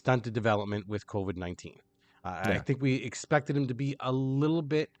his stunted development with COVID-19. I think we expected him to be a little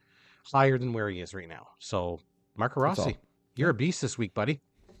bit higher than where he is right now. So, Marco Rossi, you're a beast this week, buddy.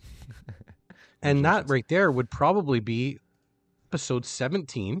 And that right there would probably be episode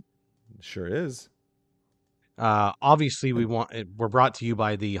 17. Sure is. Obviously, we're brought to you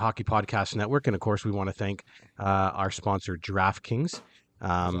by the Hockey Podcast Network, and of course, we want to thank our sponsor, DraftKings.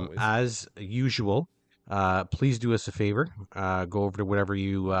 As usual, please do us a favor. Go over to whatever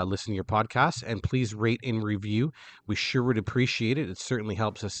you listen to your podcasts, and please rate and review. We sure would appreciate it. It certainly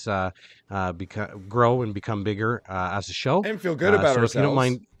helps us grow and become bigger as a show. And feel good about ourselves. If you don't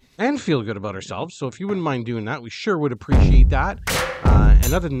mind, and feel good about ourselves. So if you wouldn't mind doing that, we sure would appreciate that.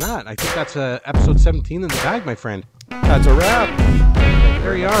 And other than that, I think that's episode 17 in the bag, my friend. That's a wrap.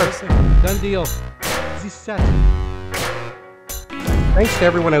 There you are. Done deal. Easy set. Thanks to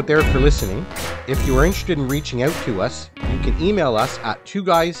everyone out there for listening. If you are interested in reaching out to us, you can email us at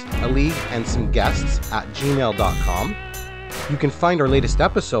 2guys.a league.and.some.guests@gmail.com. You can find our latest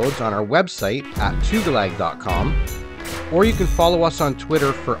episodes on our website at tugalag.com, or you can follow us on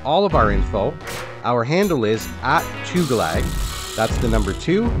Twitter for all of our info. Our handle is @2galag. That's the number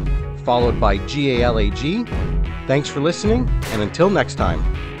 2, followed by GALAG. Thanks for listening, and until next time.